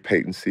Terry,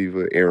 Peyton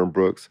Siva, Aaron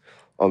Brooks.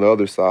 On the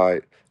other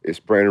side, it's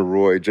Brandon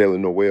Roy,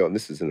 Jalen Noel, and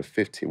this is in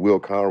Will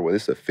Conroy.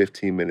 This is a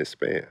 15-minute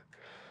span.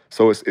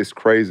 So it's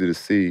crazy to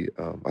see.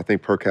 I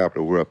think per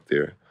capita we're up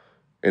there,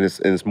 and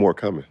it's more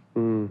coming.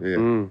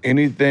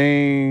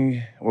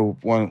 Anything? Well,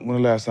 when the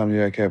last time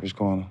you had Catfish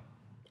Corner?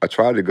 I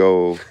tried to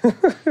go.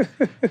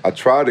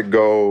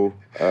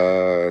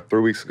 3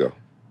 weeks ago,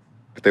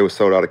 but they were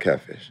sold out of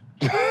catfish.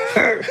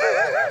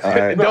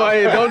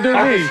 Don't do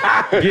me.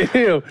 Get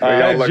him.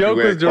 That joke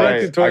was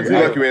directed towards him.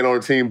 Lucky man on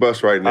the team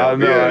bus right now. I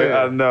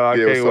know. I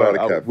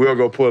can't wait. We'll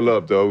go pull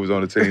up though. Who's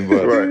on the team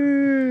bus? Right.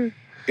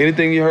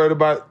 Anything you heard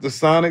about the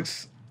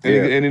Sonics?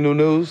 Any new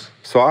news?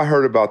 So I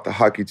heard about the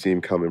hockey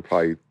team coming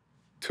probably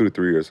 2 to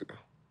 3 years ago.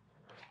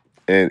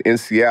 And in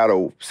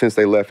Seattle, since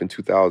they left in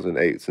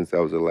 2008, since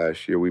that was the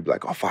last year, we'd be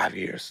like, 5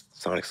 years,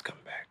 Sonics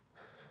coming back.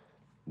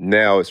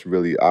 Now it's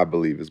really, I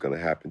believe, it's going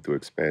to happen through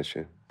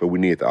expansion. But we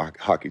need the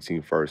hockey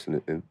team first.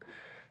 And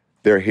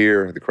they're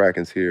here, the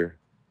Kraken's here.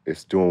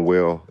 It's doing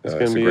well. It's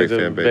going to be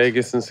either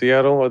Vegas and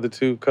Seattle are the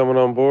two coming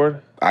on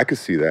board? I could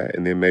see that.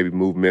 And then maybe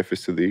move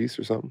Memphis to the east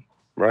or something.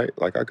 Right?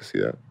 Like, I could see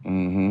that.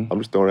 I'm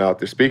just throwing it out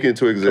there. Speaking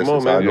into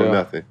existence, I know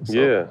nothing.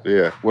 So,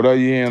 yeah. What are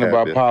you hearing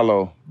about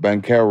Paolo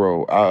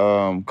Banchero?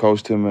 I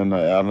coached him in the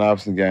Allen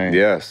Iverson game.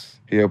 Yes.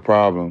 He a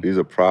problem. He's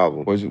a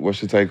problem.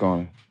 What's your take on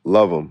him?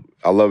 Love him.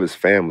 I love his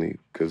family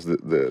because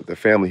the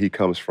family he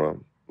comes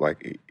from,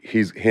 like,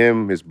 his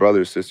brother,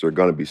 his sister are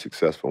going to be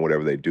successful in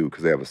whatever they do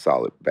because they have a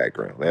solid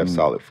background. They have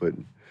solid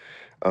footing.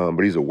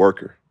 but he's a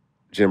worker.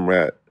 Gym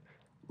rat,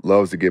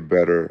 loves to get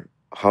better,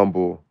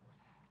 humble.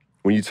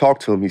 When you talk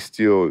to him, he's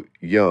still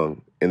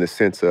young in the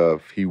sense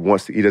of he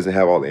doesn't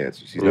have all the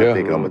answers. He's not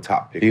thinking I'm a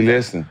top pick. He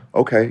listen.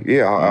 Okay,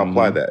 yeah, I'll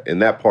apply that.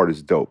 And that part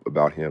is dope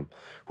about him.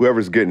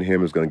 Whoever's getting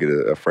him is going to get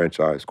a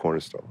franchise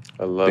cornerstone.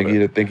 I love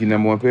it. Think he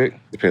number one pick?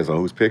 Depends on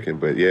who's picking,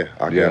 but yeah,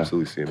 I can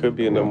absolutely see him. Could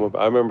be a number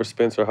one. I remember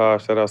Spencer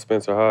Haas. Shout out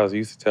Spencer Haas. He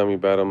used to tell me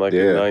about him like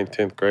in 9th,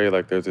 10th grade.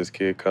 Like there's this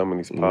kid coming.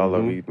 He's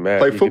Paulo. He's Matt.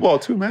 Played football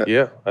too, Matt.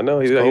 Yeah, I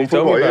know. He told me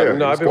football, about it.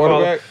 No, I've been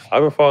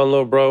following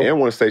little bro. And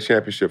won a state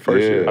championship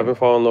first year. I've been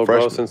following little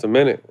bro since a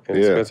minute.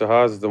 And Spencer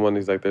Haas is the one.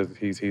 He's like,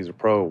 he's a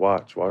pro.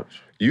 Watch.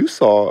 You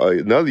saw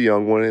another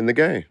young one in the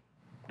game.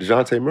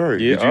 DeJounte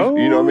Murray. Yeah.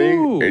 You know what I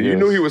mean? And you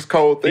knew he was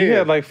cold thin. He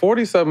had like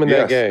 40-something in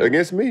that game.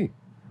 Against me.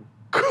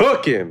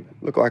 Cooking.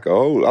 I look like an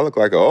old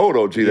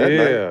OG that night.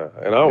 Yeah,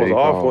 and I was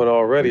off one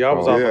already. I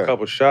was off a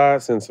couple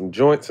shots and some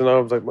joints, and I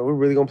was like, man, we're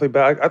really going to play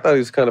basketball? I thought he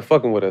was kind of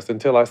fucking with us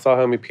until I saw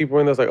how many people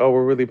were in there. I was like, oh,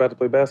 we're really about to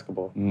play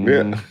basketball.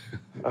 Yeah.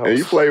 And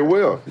you played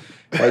well.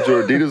 Had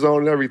your Adidas on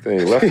and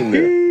everything. Left him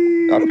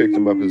there. I picked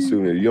him up as a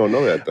souvenir. You don't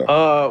know that,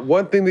 though.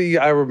 One thing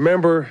that I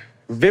remember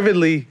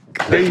vividly.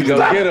 There you go.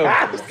 Get him.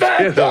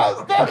 Get him.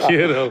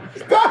 Get him.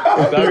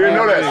 You didn't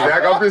know that,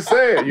 Stak. I'm just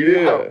saying. You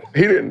didn't know.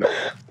 He didn't know.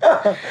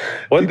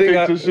 One thing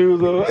I kept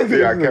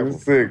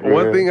sick.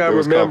 One thing I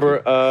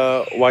remember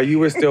while you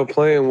were still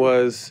playing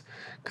was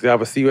because I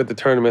would see you at the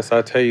tournament. So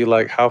I tell you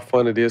like how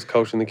fun it is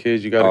coaching the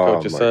kids. You got to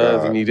coach your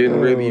sons, and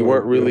you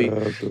weren't really.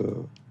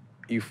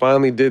 You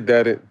finally did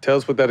that. Tell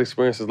us what that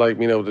experience is like,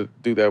 being able to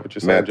do that with your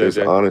son, Matt,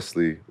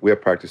 JJ. We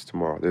have practice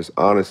tomorrow. We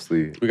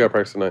got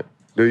practice tonight.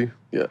 Do you?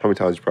 Yeah. How many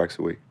times you practice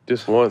a week?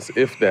 Just once,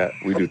 if that.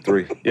 We do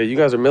 3. Yeah, you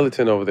guys are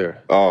militant over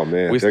there. Oh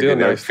man, we still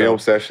nice film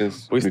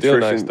sessions. We still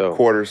nice though.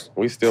 Quarters.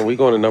 We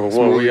going to number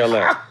 1. Where y'all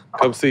at?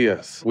 Come see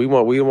us. We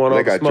want all the smoke.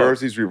 They got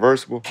jerseys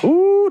reversible.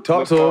 Ooh,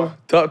 talk to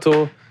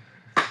him.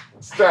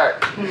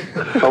 Stak.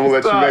 I'm gonna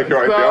let you make it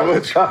right there. I'm gonna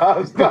let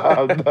you.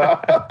 Stop.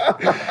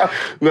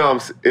 No,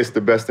 it's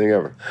the best thing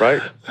ever.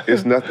 Right?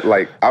 It's nothing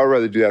like I would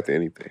rather do that than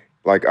anything.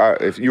 Like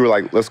if you were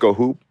like, let's go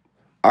hoop.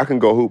 I can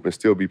go hoop and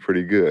still be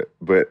pretty good,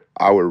 but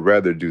I would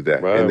rather do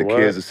that. Right, and the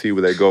kids to see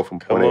where they go from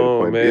point A to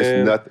point B.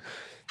 It's nothing.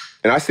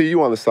 And I see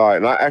you on the side,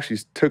 and I actually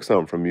took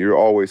something from you. You're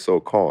always so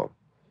calm.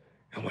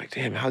 I'm like,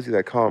 damn, how's he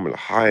that calm in a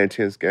high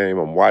intense game?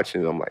 I'm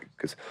watching, I'm like,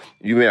 because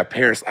you may have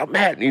parents, oh,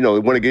 Matt, they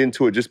want to get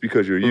into it just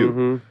because you're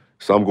you.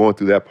 So I'm going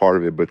through that part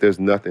of it, but there's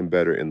nothing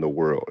better in the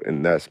world,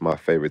 and that's my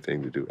favorite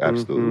thing to do.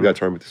 Absolutely. We got a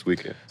tournament this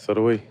weekend. So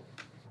do we.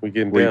 We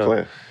getting Where down. Where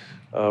you playing?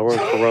 We're in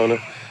Corona.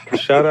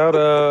 Shout out,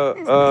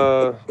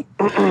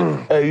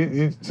 Hey,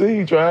 you see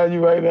he trying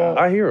you right now?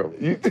 I hear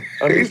him.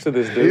 I'm used to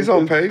this, dude. He's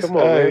on pace. Come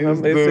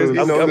on, man.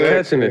 I'm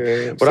catching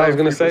it. What I was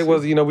going to say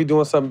was, we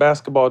doing some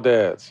basketball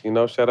dads.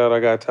 Shout out,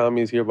 I got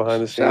Tommy's here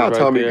behind the scenes. Shout out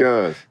Tommy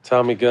Guns.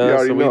 Tommy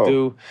Guns.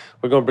 So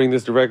we're going to bring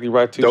this directly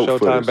right to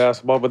Showtime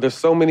Basketball. But there's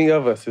so many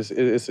of us.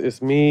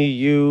 It's me,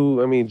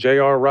 you,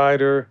 J.R.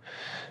 Ryder,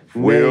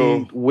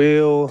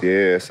 Will.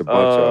 Yeah, it's a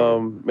bunch of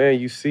them. Man,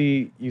 you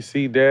see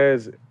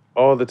dads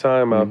all the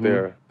time out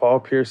there. Paul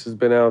Pierce has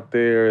been out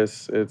there.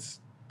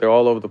 They're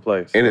all over the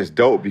place. And it's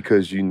dope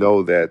because you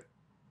know that,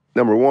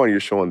 number one, you're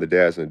showing the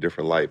dads in a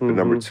different light. But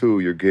number 2,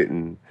 you're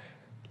getting,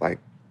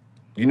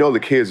 the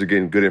kids are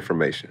getting good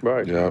information.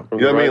 Right. Yeah. You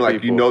know what I mean?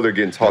 Like, they're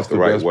getting taught the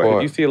right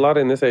way. You see a lot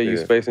in this AU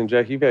space, and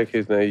Jack, you've had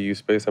kids in the AU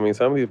space. Some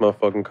of these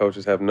motherfucking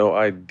coaches have no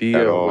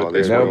idea at all. what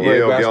They they're doing. never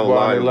played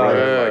basketball in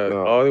their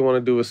life. All they want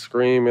to do is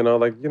scream and all.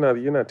 Like,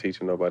 you're not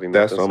teaching nobody nothing.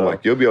 That's what I'm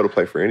like. You'll be able to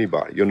play for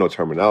anybody. You'll know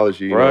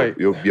terminology.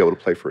 You'll be able to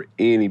play for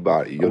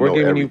anybody. You'll know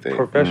everything. We're giving you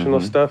professional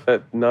stuff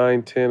at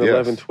 9, 10,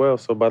 11,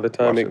 12. So by the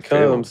time it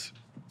comes...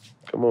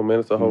 Come on, man.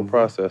 It's a whole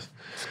process.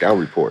 Scout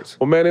reports.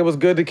 Well, man, it was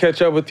good to catch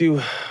up with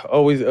you.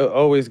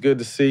 Always good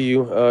to see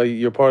you.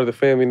 You're part of the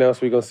family now,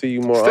 so we're going to see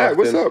you more Stak, often.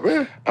 what's up,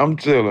 man? I'm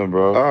chilling,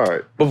 bro. All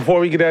right. But before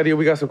we get out of here,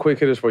 we got some quick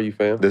hitters for you,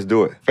 fam. Let's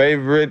do it.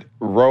 Favorite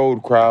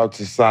road crowd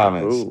to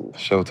silence? Ooh.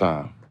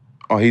 Showtime.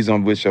 Oh, he's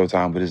on with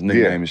Showtime, but his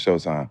nickname is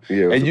Showtime.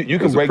 Yeah, and you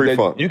can break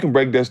that. You can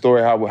break that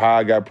story how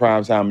I got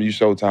prime time and you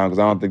Showtime because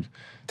I don't think.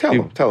 Tell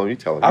him. You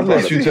tell him. I'll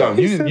let you tell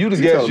him. You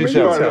the guest. You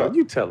tell him.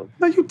 You tell him.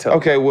 No, you tell him.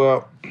 Okay,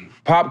 well,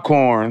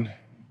 popcorn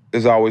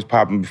is always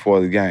popping before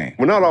the game.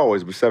 Well, not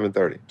always, but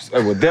 7:30.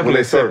 Well, definitely when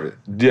they serve it.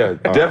 Yeah,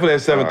 definitely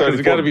at 7:30.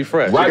 It's got to be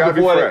fresh. Right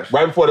before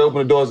they open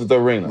the doors at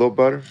the arena. Little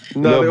butter.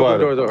 No, they open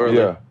the doors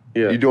early.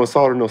 Yeah. You doing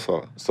salt or no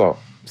salt? Salt.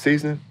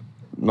 Seasoning?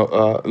 No,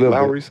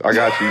 Lowry's? I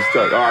got you. You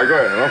stuck. All right,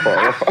 go ahead. My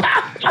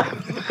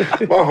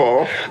fault.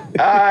 All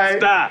right.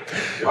 Stop.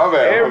 My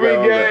bad. Every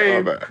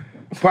game,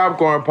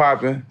 popcorn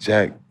popping.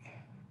 Jack,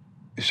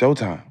 it's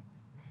Showtime.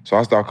 So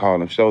I start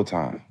calling him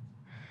Showtime.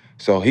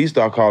 So he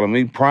start calling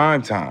me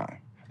Prime Time.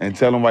 And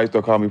tell him why he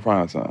start calling me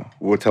Prime Time.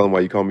 Well, tell him why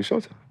you call me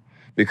Showtime.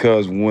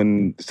 Because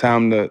when it's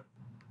time to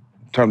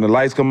turn the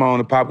lights come on,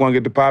 the popcorn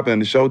get to popping,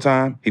 and the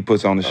Showtime, he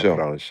puts on the show.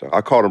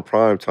 I called him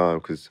Prime Time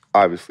because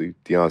obviously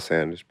Deion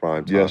Sanders,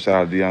 Prime Time. Yeah,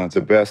 shout out to Deion.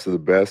 The best of the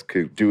best,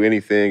 could do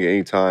anything at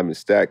any time, and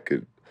Stak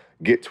could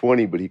get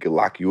 20, but he could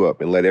lock you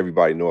up and let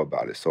everybody know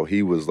about it. So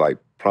he was like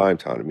prime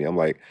time to me. I'm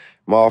like,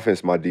 my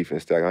offense, my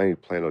defense stack. I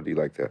ain't playing no D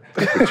like that.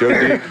 But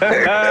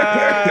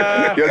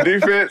your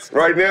defense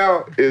right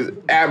now is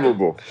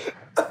admirable.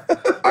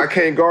 I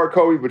can't guard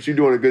Kobe, but you're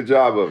doing a good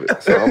job of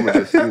it. So I'm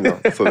gonna just,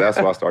 so that's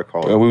why I started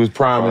calling. And we was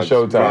prime and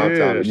Showtime. Prime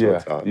time and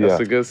Showtime. That's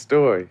a good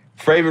story.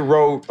 Favorite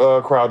road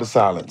crowd to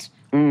silence?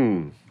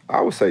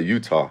 I would say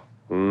Utah.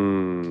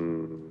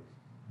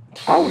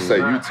 I would say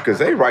Utah, because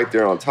they right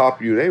there on top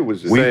of you. They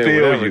was just... We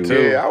feel you.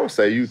 Too. Yeah, I would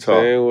say Utah.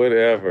 Saying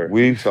whatever.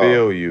 We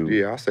feel you.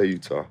 Yeah, I say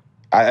Utah.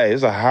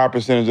 It's a high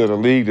percentage of the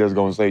league that's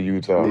going to say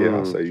Utah. Yeah,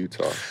 I say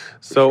Utah.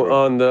 So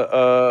on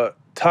the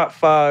top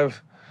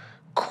 5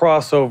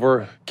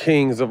 crossover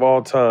kings of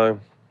all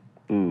time,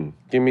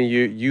 give me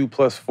you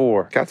plus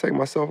 4. Can I take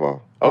myself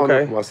off? Okay. I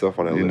don't put myself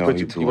on that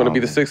list. You want to be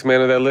the 6th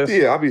man of that list?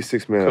 Yeah, I'll be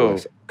 6th man of that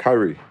list.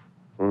 Kyrie.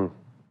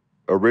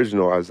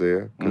 Original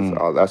Isaiah,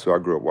 because that's who I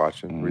grew up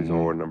watching. Reason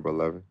Order number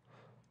 11.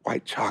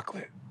 White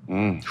chocolate.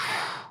 Man.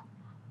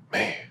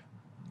 White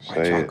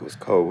chocolate was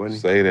cold, wasn't he?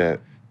 Say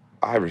that.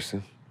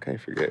 Iverson. Can't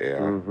forget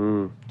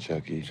AR.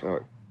 Chucky.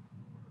 Chuck.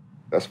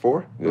 That's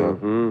 4? Yeah.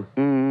 I'm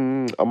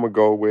going to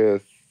go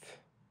with...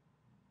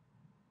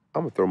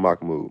 I'm going to throw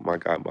Mahmoud. My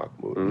guy,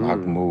 Mahmoud.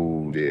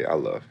 Mahmoud. Yeah, I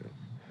love him.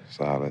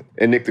 Solid.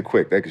 And Nick the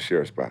Quick. They could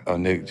share a spot. Oh,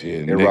 Nick, yeah.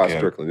 And Rod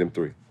Strickland, them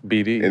 3.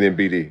 BD. And then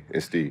BD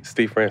and Steve.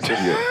 Steve Francis.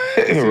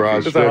 Yeah.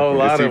 Rod There's a whole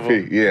lot of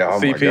them. Yeah, oh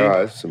CP. my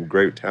God. Some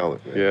great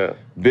talent, man. Yeah.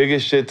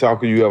 Biggest shit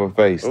talker you ever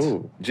faced?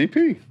 Ooh.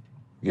 GP.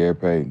 Gary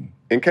Payton.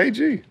 And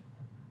KG.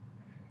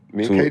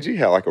 Me and KG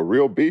had like a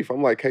real beef.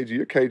 I'm like, KG,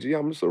 you're KG.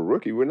 I'm just a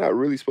rookie. We're not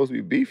really supposed to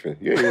be beefing.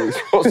 You ain't really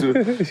supposed to.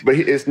 But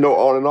it's no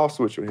on and off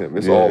switch with him.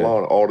 It's all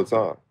on all the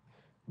time.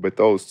 But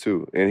those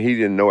two. And he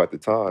didn't know at the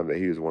time that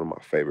he was one of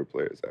my favorite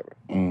players ever.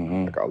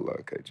 Like, I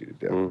love KG to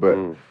death.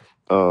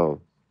 But,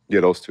 yeah,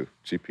 those two.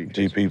 GP.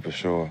 GP for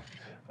sure.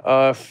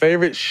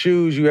 Favorite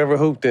shoes you ever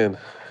hooped in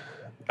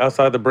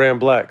outside the brand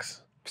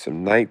blacks?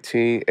 Some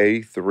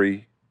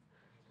 1983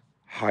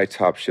 high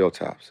top shell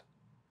tops.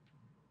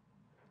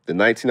 The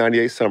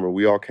 1998 summer,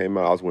 we all came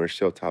out. I was wearing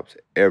shell tops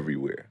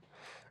everywhere.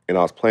 And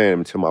I was playing them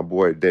until my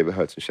boy, David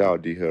Hudson, shout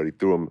out D-Hud, he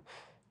threw them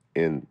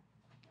in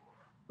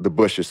the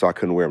bushes so I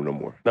couldn't wear them no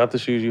more. Not the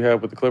shoes you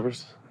had with the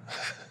Clippers?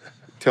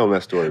 Tell them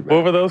that story, man.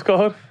 What were those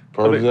called?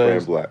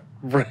 Brand black.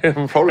 Brand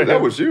that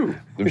was you.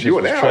 Them shit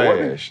was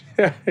trash.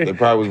 They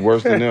probably was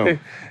worse than them.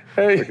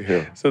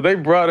 Hey, so they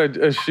brought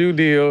a shoe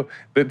deal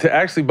to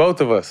actually both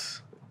of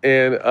us.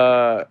 And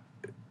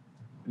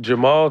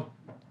Jamal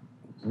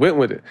went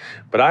with it.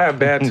 But I have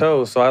bad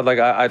toes, so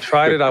I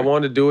tried it. I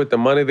wanted to do it. The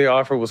money they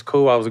offered was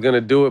cool. I was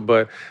gonna do it,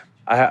 but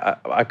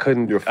I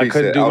couldn't. I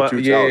couldn't do my. I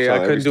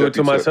couldn't do it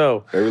to my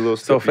toe.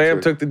 So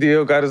fam took the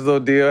deal, got his little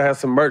deal, had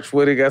some merch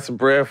with it, got some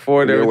bread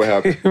for it. What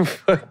happened?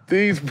 Fuck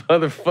these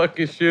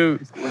motherfucking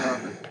shoes.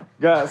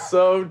 Got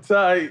so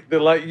tight that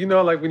like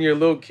when you're a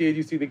little kid,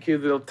 you see the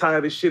kids that'll tie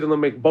this shit and they'll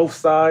make both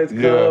sides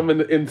come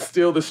and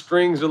still the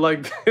strings are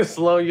like this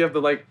long. You have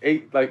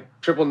to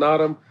triple knot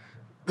them.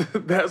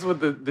 That's what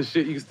the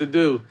shit used to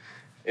do.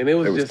 And it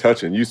was just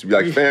touching. You used to be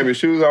like, fam, your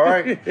shoes all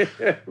right?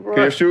 Can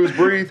your shoes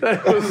breathe?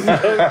 That was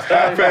so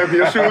tight. Fam,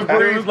 your shoes breathe?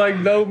 There was like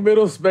no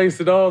middle space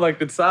at all. Like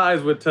the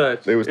sides would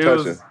touch. They was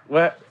touching.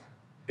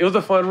 It was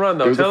a fun run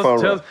though. It was a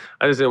fun run.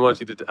 I just didn't want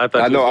you to.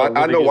 I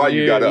know why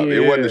you got up. It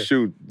wasn't a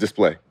shoe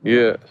display.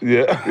 Yeah.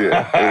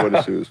 It wasn't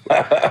a shoe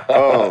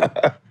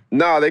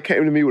display. They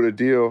came to me with a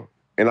deal,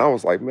 and I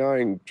was like, man, I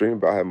ain't dreaming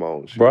about having my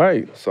own shoe.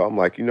 Right. So I'm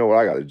like, you know what?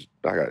 I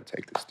gotta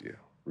take this deal,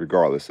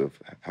 regardless of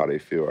how they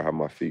feel or how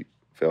my feet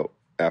felt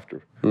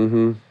after.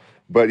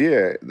 But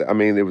yeah, I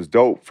mean, it was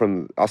dope.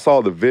 I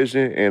saw the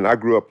vision, and I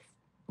grew up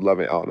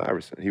loving Allen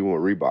Iverson. He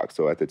went with Reebok,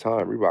 so at the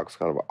time, Reebok was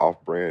kind of an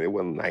off-brand. It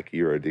wasn't Nike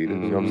or Adidas, you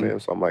know what I'm saying?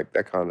 So I'm like,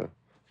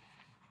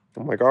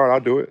 all right, I'll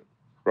do it,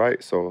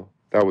 right? So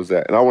that was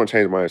that. And I want to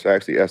change my answer.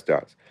 Actually,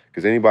 S-Dots.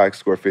 Because anybody can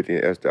score 50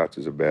 in S-Dots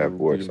is a bad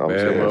boy. So I'm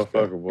saying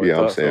motherfucker, boy.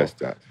 Yeah, I'm saying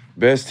S-Dots.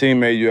 Best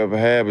teammate you ever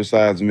had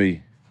besides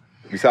me?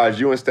 Besides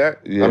you and Stak?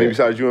 Yeah. I mean,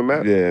 besides you and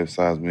Matt? Yeah,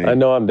 besides me. I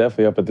know I'm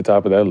definitely up at the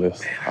top of that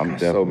list. I'm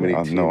definitely. So many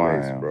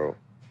teammates, bro.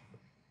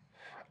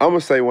 I'm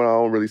going to say one I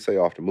don't really say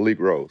often, Malik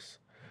Rose.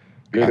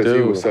 Because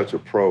he was such a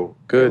pro.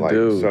 Good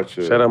dude.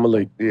 Shout out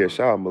Malik. Yeah,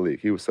 shout out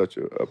Malik. He was such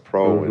a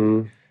pro.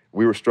 And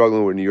we were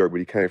struggling with New York, but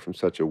he came from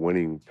such a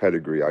winning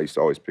pedigree. I used to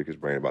always pick his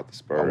brain about the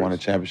Spurs. I won a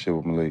championship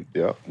with Malik.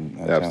 Yeah,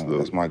 absolutely.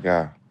 That's my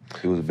guy.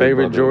 He was a big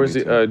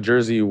favorite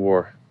jersey you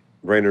wore?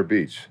 Rainier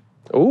Beach.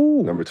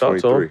 Ooh, number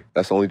 23.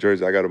 That's the only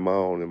jersey I got of my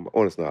own.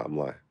 It's not, I'm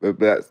lying. But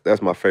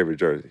that's my favorite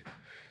jersey,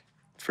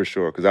 for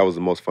sure, because that was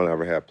the most fun I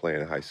ever had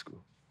playing in high school.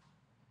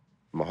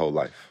 My whole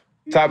life.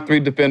 Top 3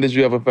 defenders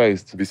you ever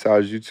faced?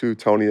 Besides you two,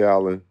 Tony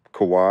Allen,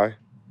 Kawhi.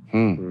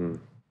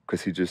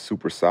 Because he's just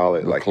super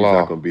solid. Like, he's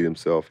not going to beat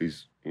himself.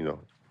 He's,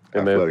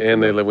 And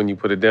they let, when you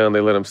put it down, they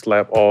let him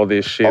slap all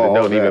this shit. It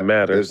don't even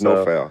matter. There's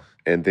no foul.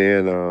 And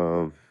then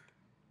I'm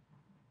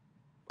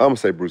going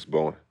to say Bruce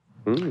Bowen.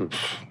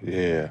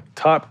 Yeah.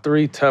 Top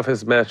 3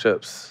 toughest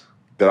matchups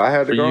that I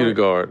had for you to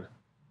guard.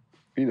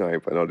 I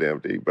ain't playing no damn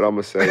D, but I'm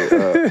going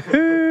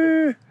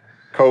to say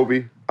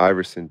Kobe,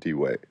 Iverson,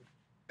 D-Wade.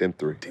 them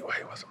three.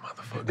 D-Wade was a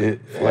motherfucker.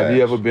 Have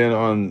you ever been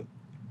on,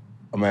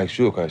 I'm gonna ask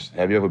you a question.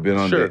 Have you ever been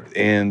on the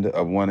end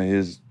of one of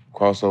his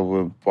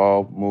crossover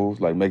fall moves,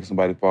 like making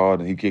somebody fall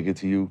and he kick it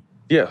to you?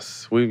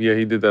 Yes,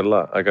 he did that a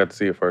lot. I got to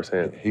see it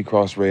firsthand. He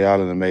crossed Ray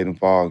Allen and made him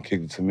fall and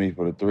kicked it to me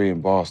for the 3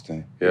 in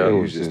Boston. Yeah, it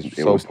was just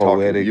so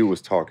poetic. You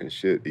was talking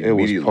shit It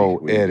was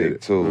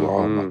poetic too. Mm-hmm.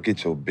 Oh my,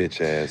 get your bitch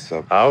ass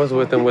up. I was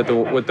with him with the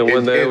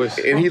one that was,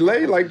 and he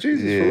laid like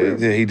Jesus.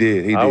 Yeah, he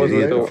did. He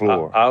hit the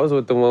floor. I was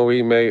with the one where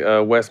he made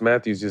Wes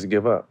Matthews just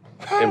give up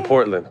in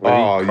Portland. When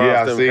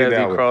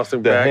he crossed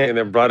him back and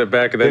then brought it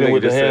back, and then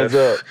nigga just said,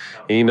 up.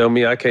 And you know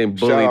me, I came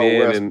bullied in,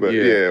 West, and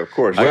yeah, of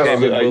course. I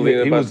came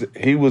bullied.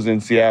 He was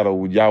in Seattle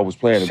when y'all was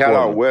playing. Shout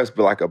out West,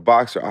 but like a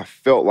boxer, I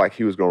felt like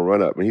he was gonna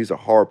run up, and he's a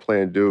hard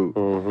playing dude.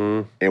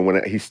 Mm-hmm. And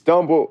when he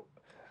stumbled,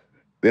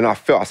 then I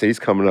said he's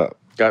coming up.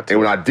 And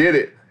when I did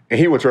it, and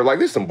he went to her like,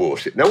 this is some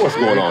bullshit. Now what's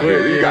going on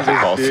here? You got to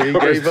call he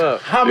gave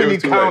up. How many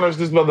counters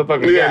this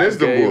motherfucker got? Yeah, this is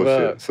the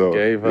bullshit. So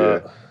gave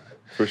up.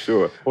 For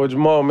sure. Well,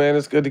 Jamal, man,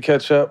 it's good to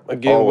catch up.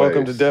 Again, Always.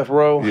 Welcome to Death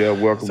Row. Yeah,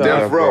 welcome to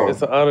Death Row.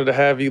 It's an honor to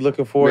have you.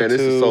 Looking forward to... Man,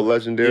 this is so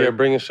legendary. Yeah,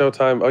 bringing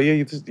Showtime. Oh,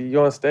 yeah,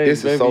 you're on stage,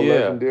 This baby. is so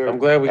legendary. I'm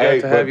glad we got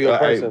to have you in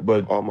person.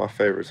 But all my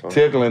favorites.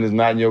 Tickling is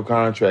not in your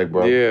contract,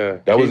 bro. Yeah.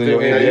 That was in your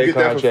NBA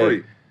contract. That for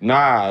free.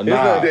 Nah. You do.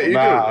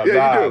 Yeah,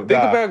 you do.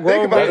 Think about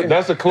grown men.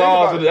 That's a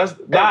clause. That's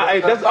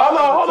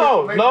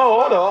hold on.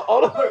 No,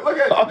 hold on. Look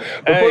at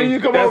you. Before you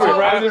come over,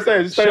 I'm just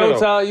saying.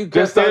 Showtime, you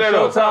just say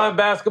Showtime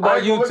Basketball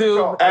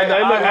YouTube.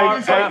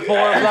 Platforms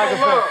like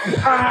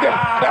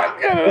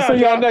a We'll see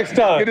y'all next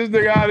time. Get this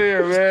nigga out of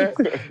here, man.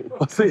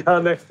 We'll see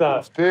y'all next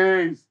time.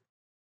 Peace.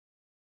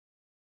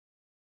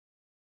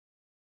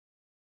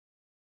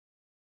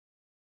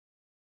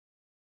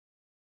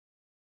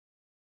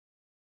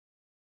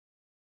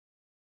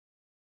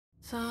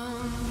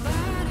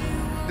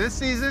 This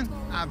season,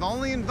 I've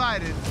only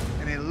invited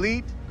an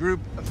elite group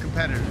of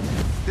competitors.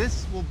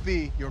 This will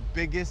be your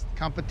biggest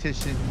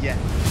competition yet.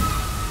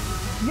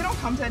 You don't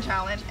come to a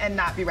challenge and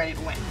not be ready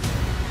to win.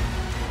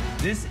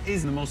 This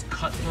is the most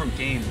cutthroat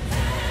game.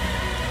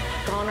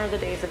 Gone are the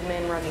days of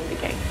men running the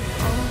game.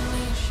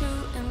 Only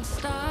shooting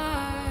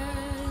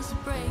stars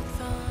break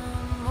the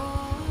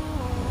mold.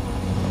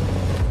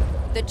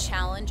 The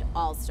Challenge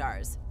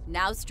All-Stars,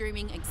 now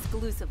streaming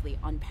exclusively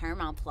on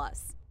Paramount+.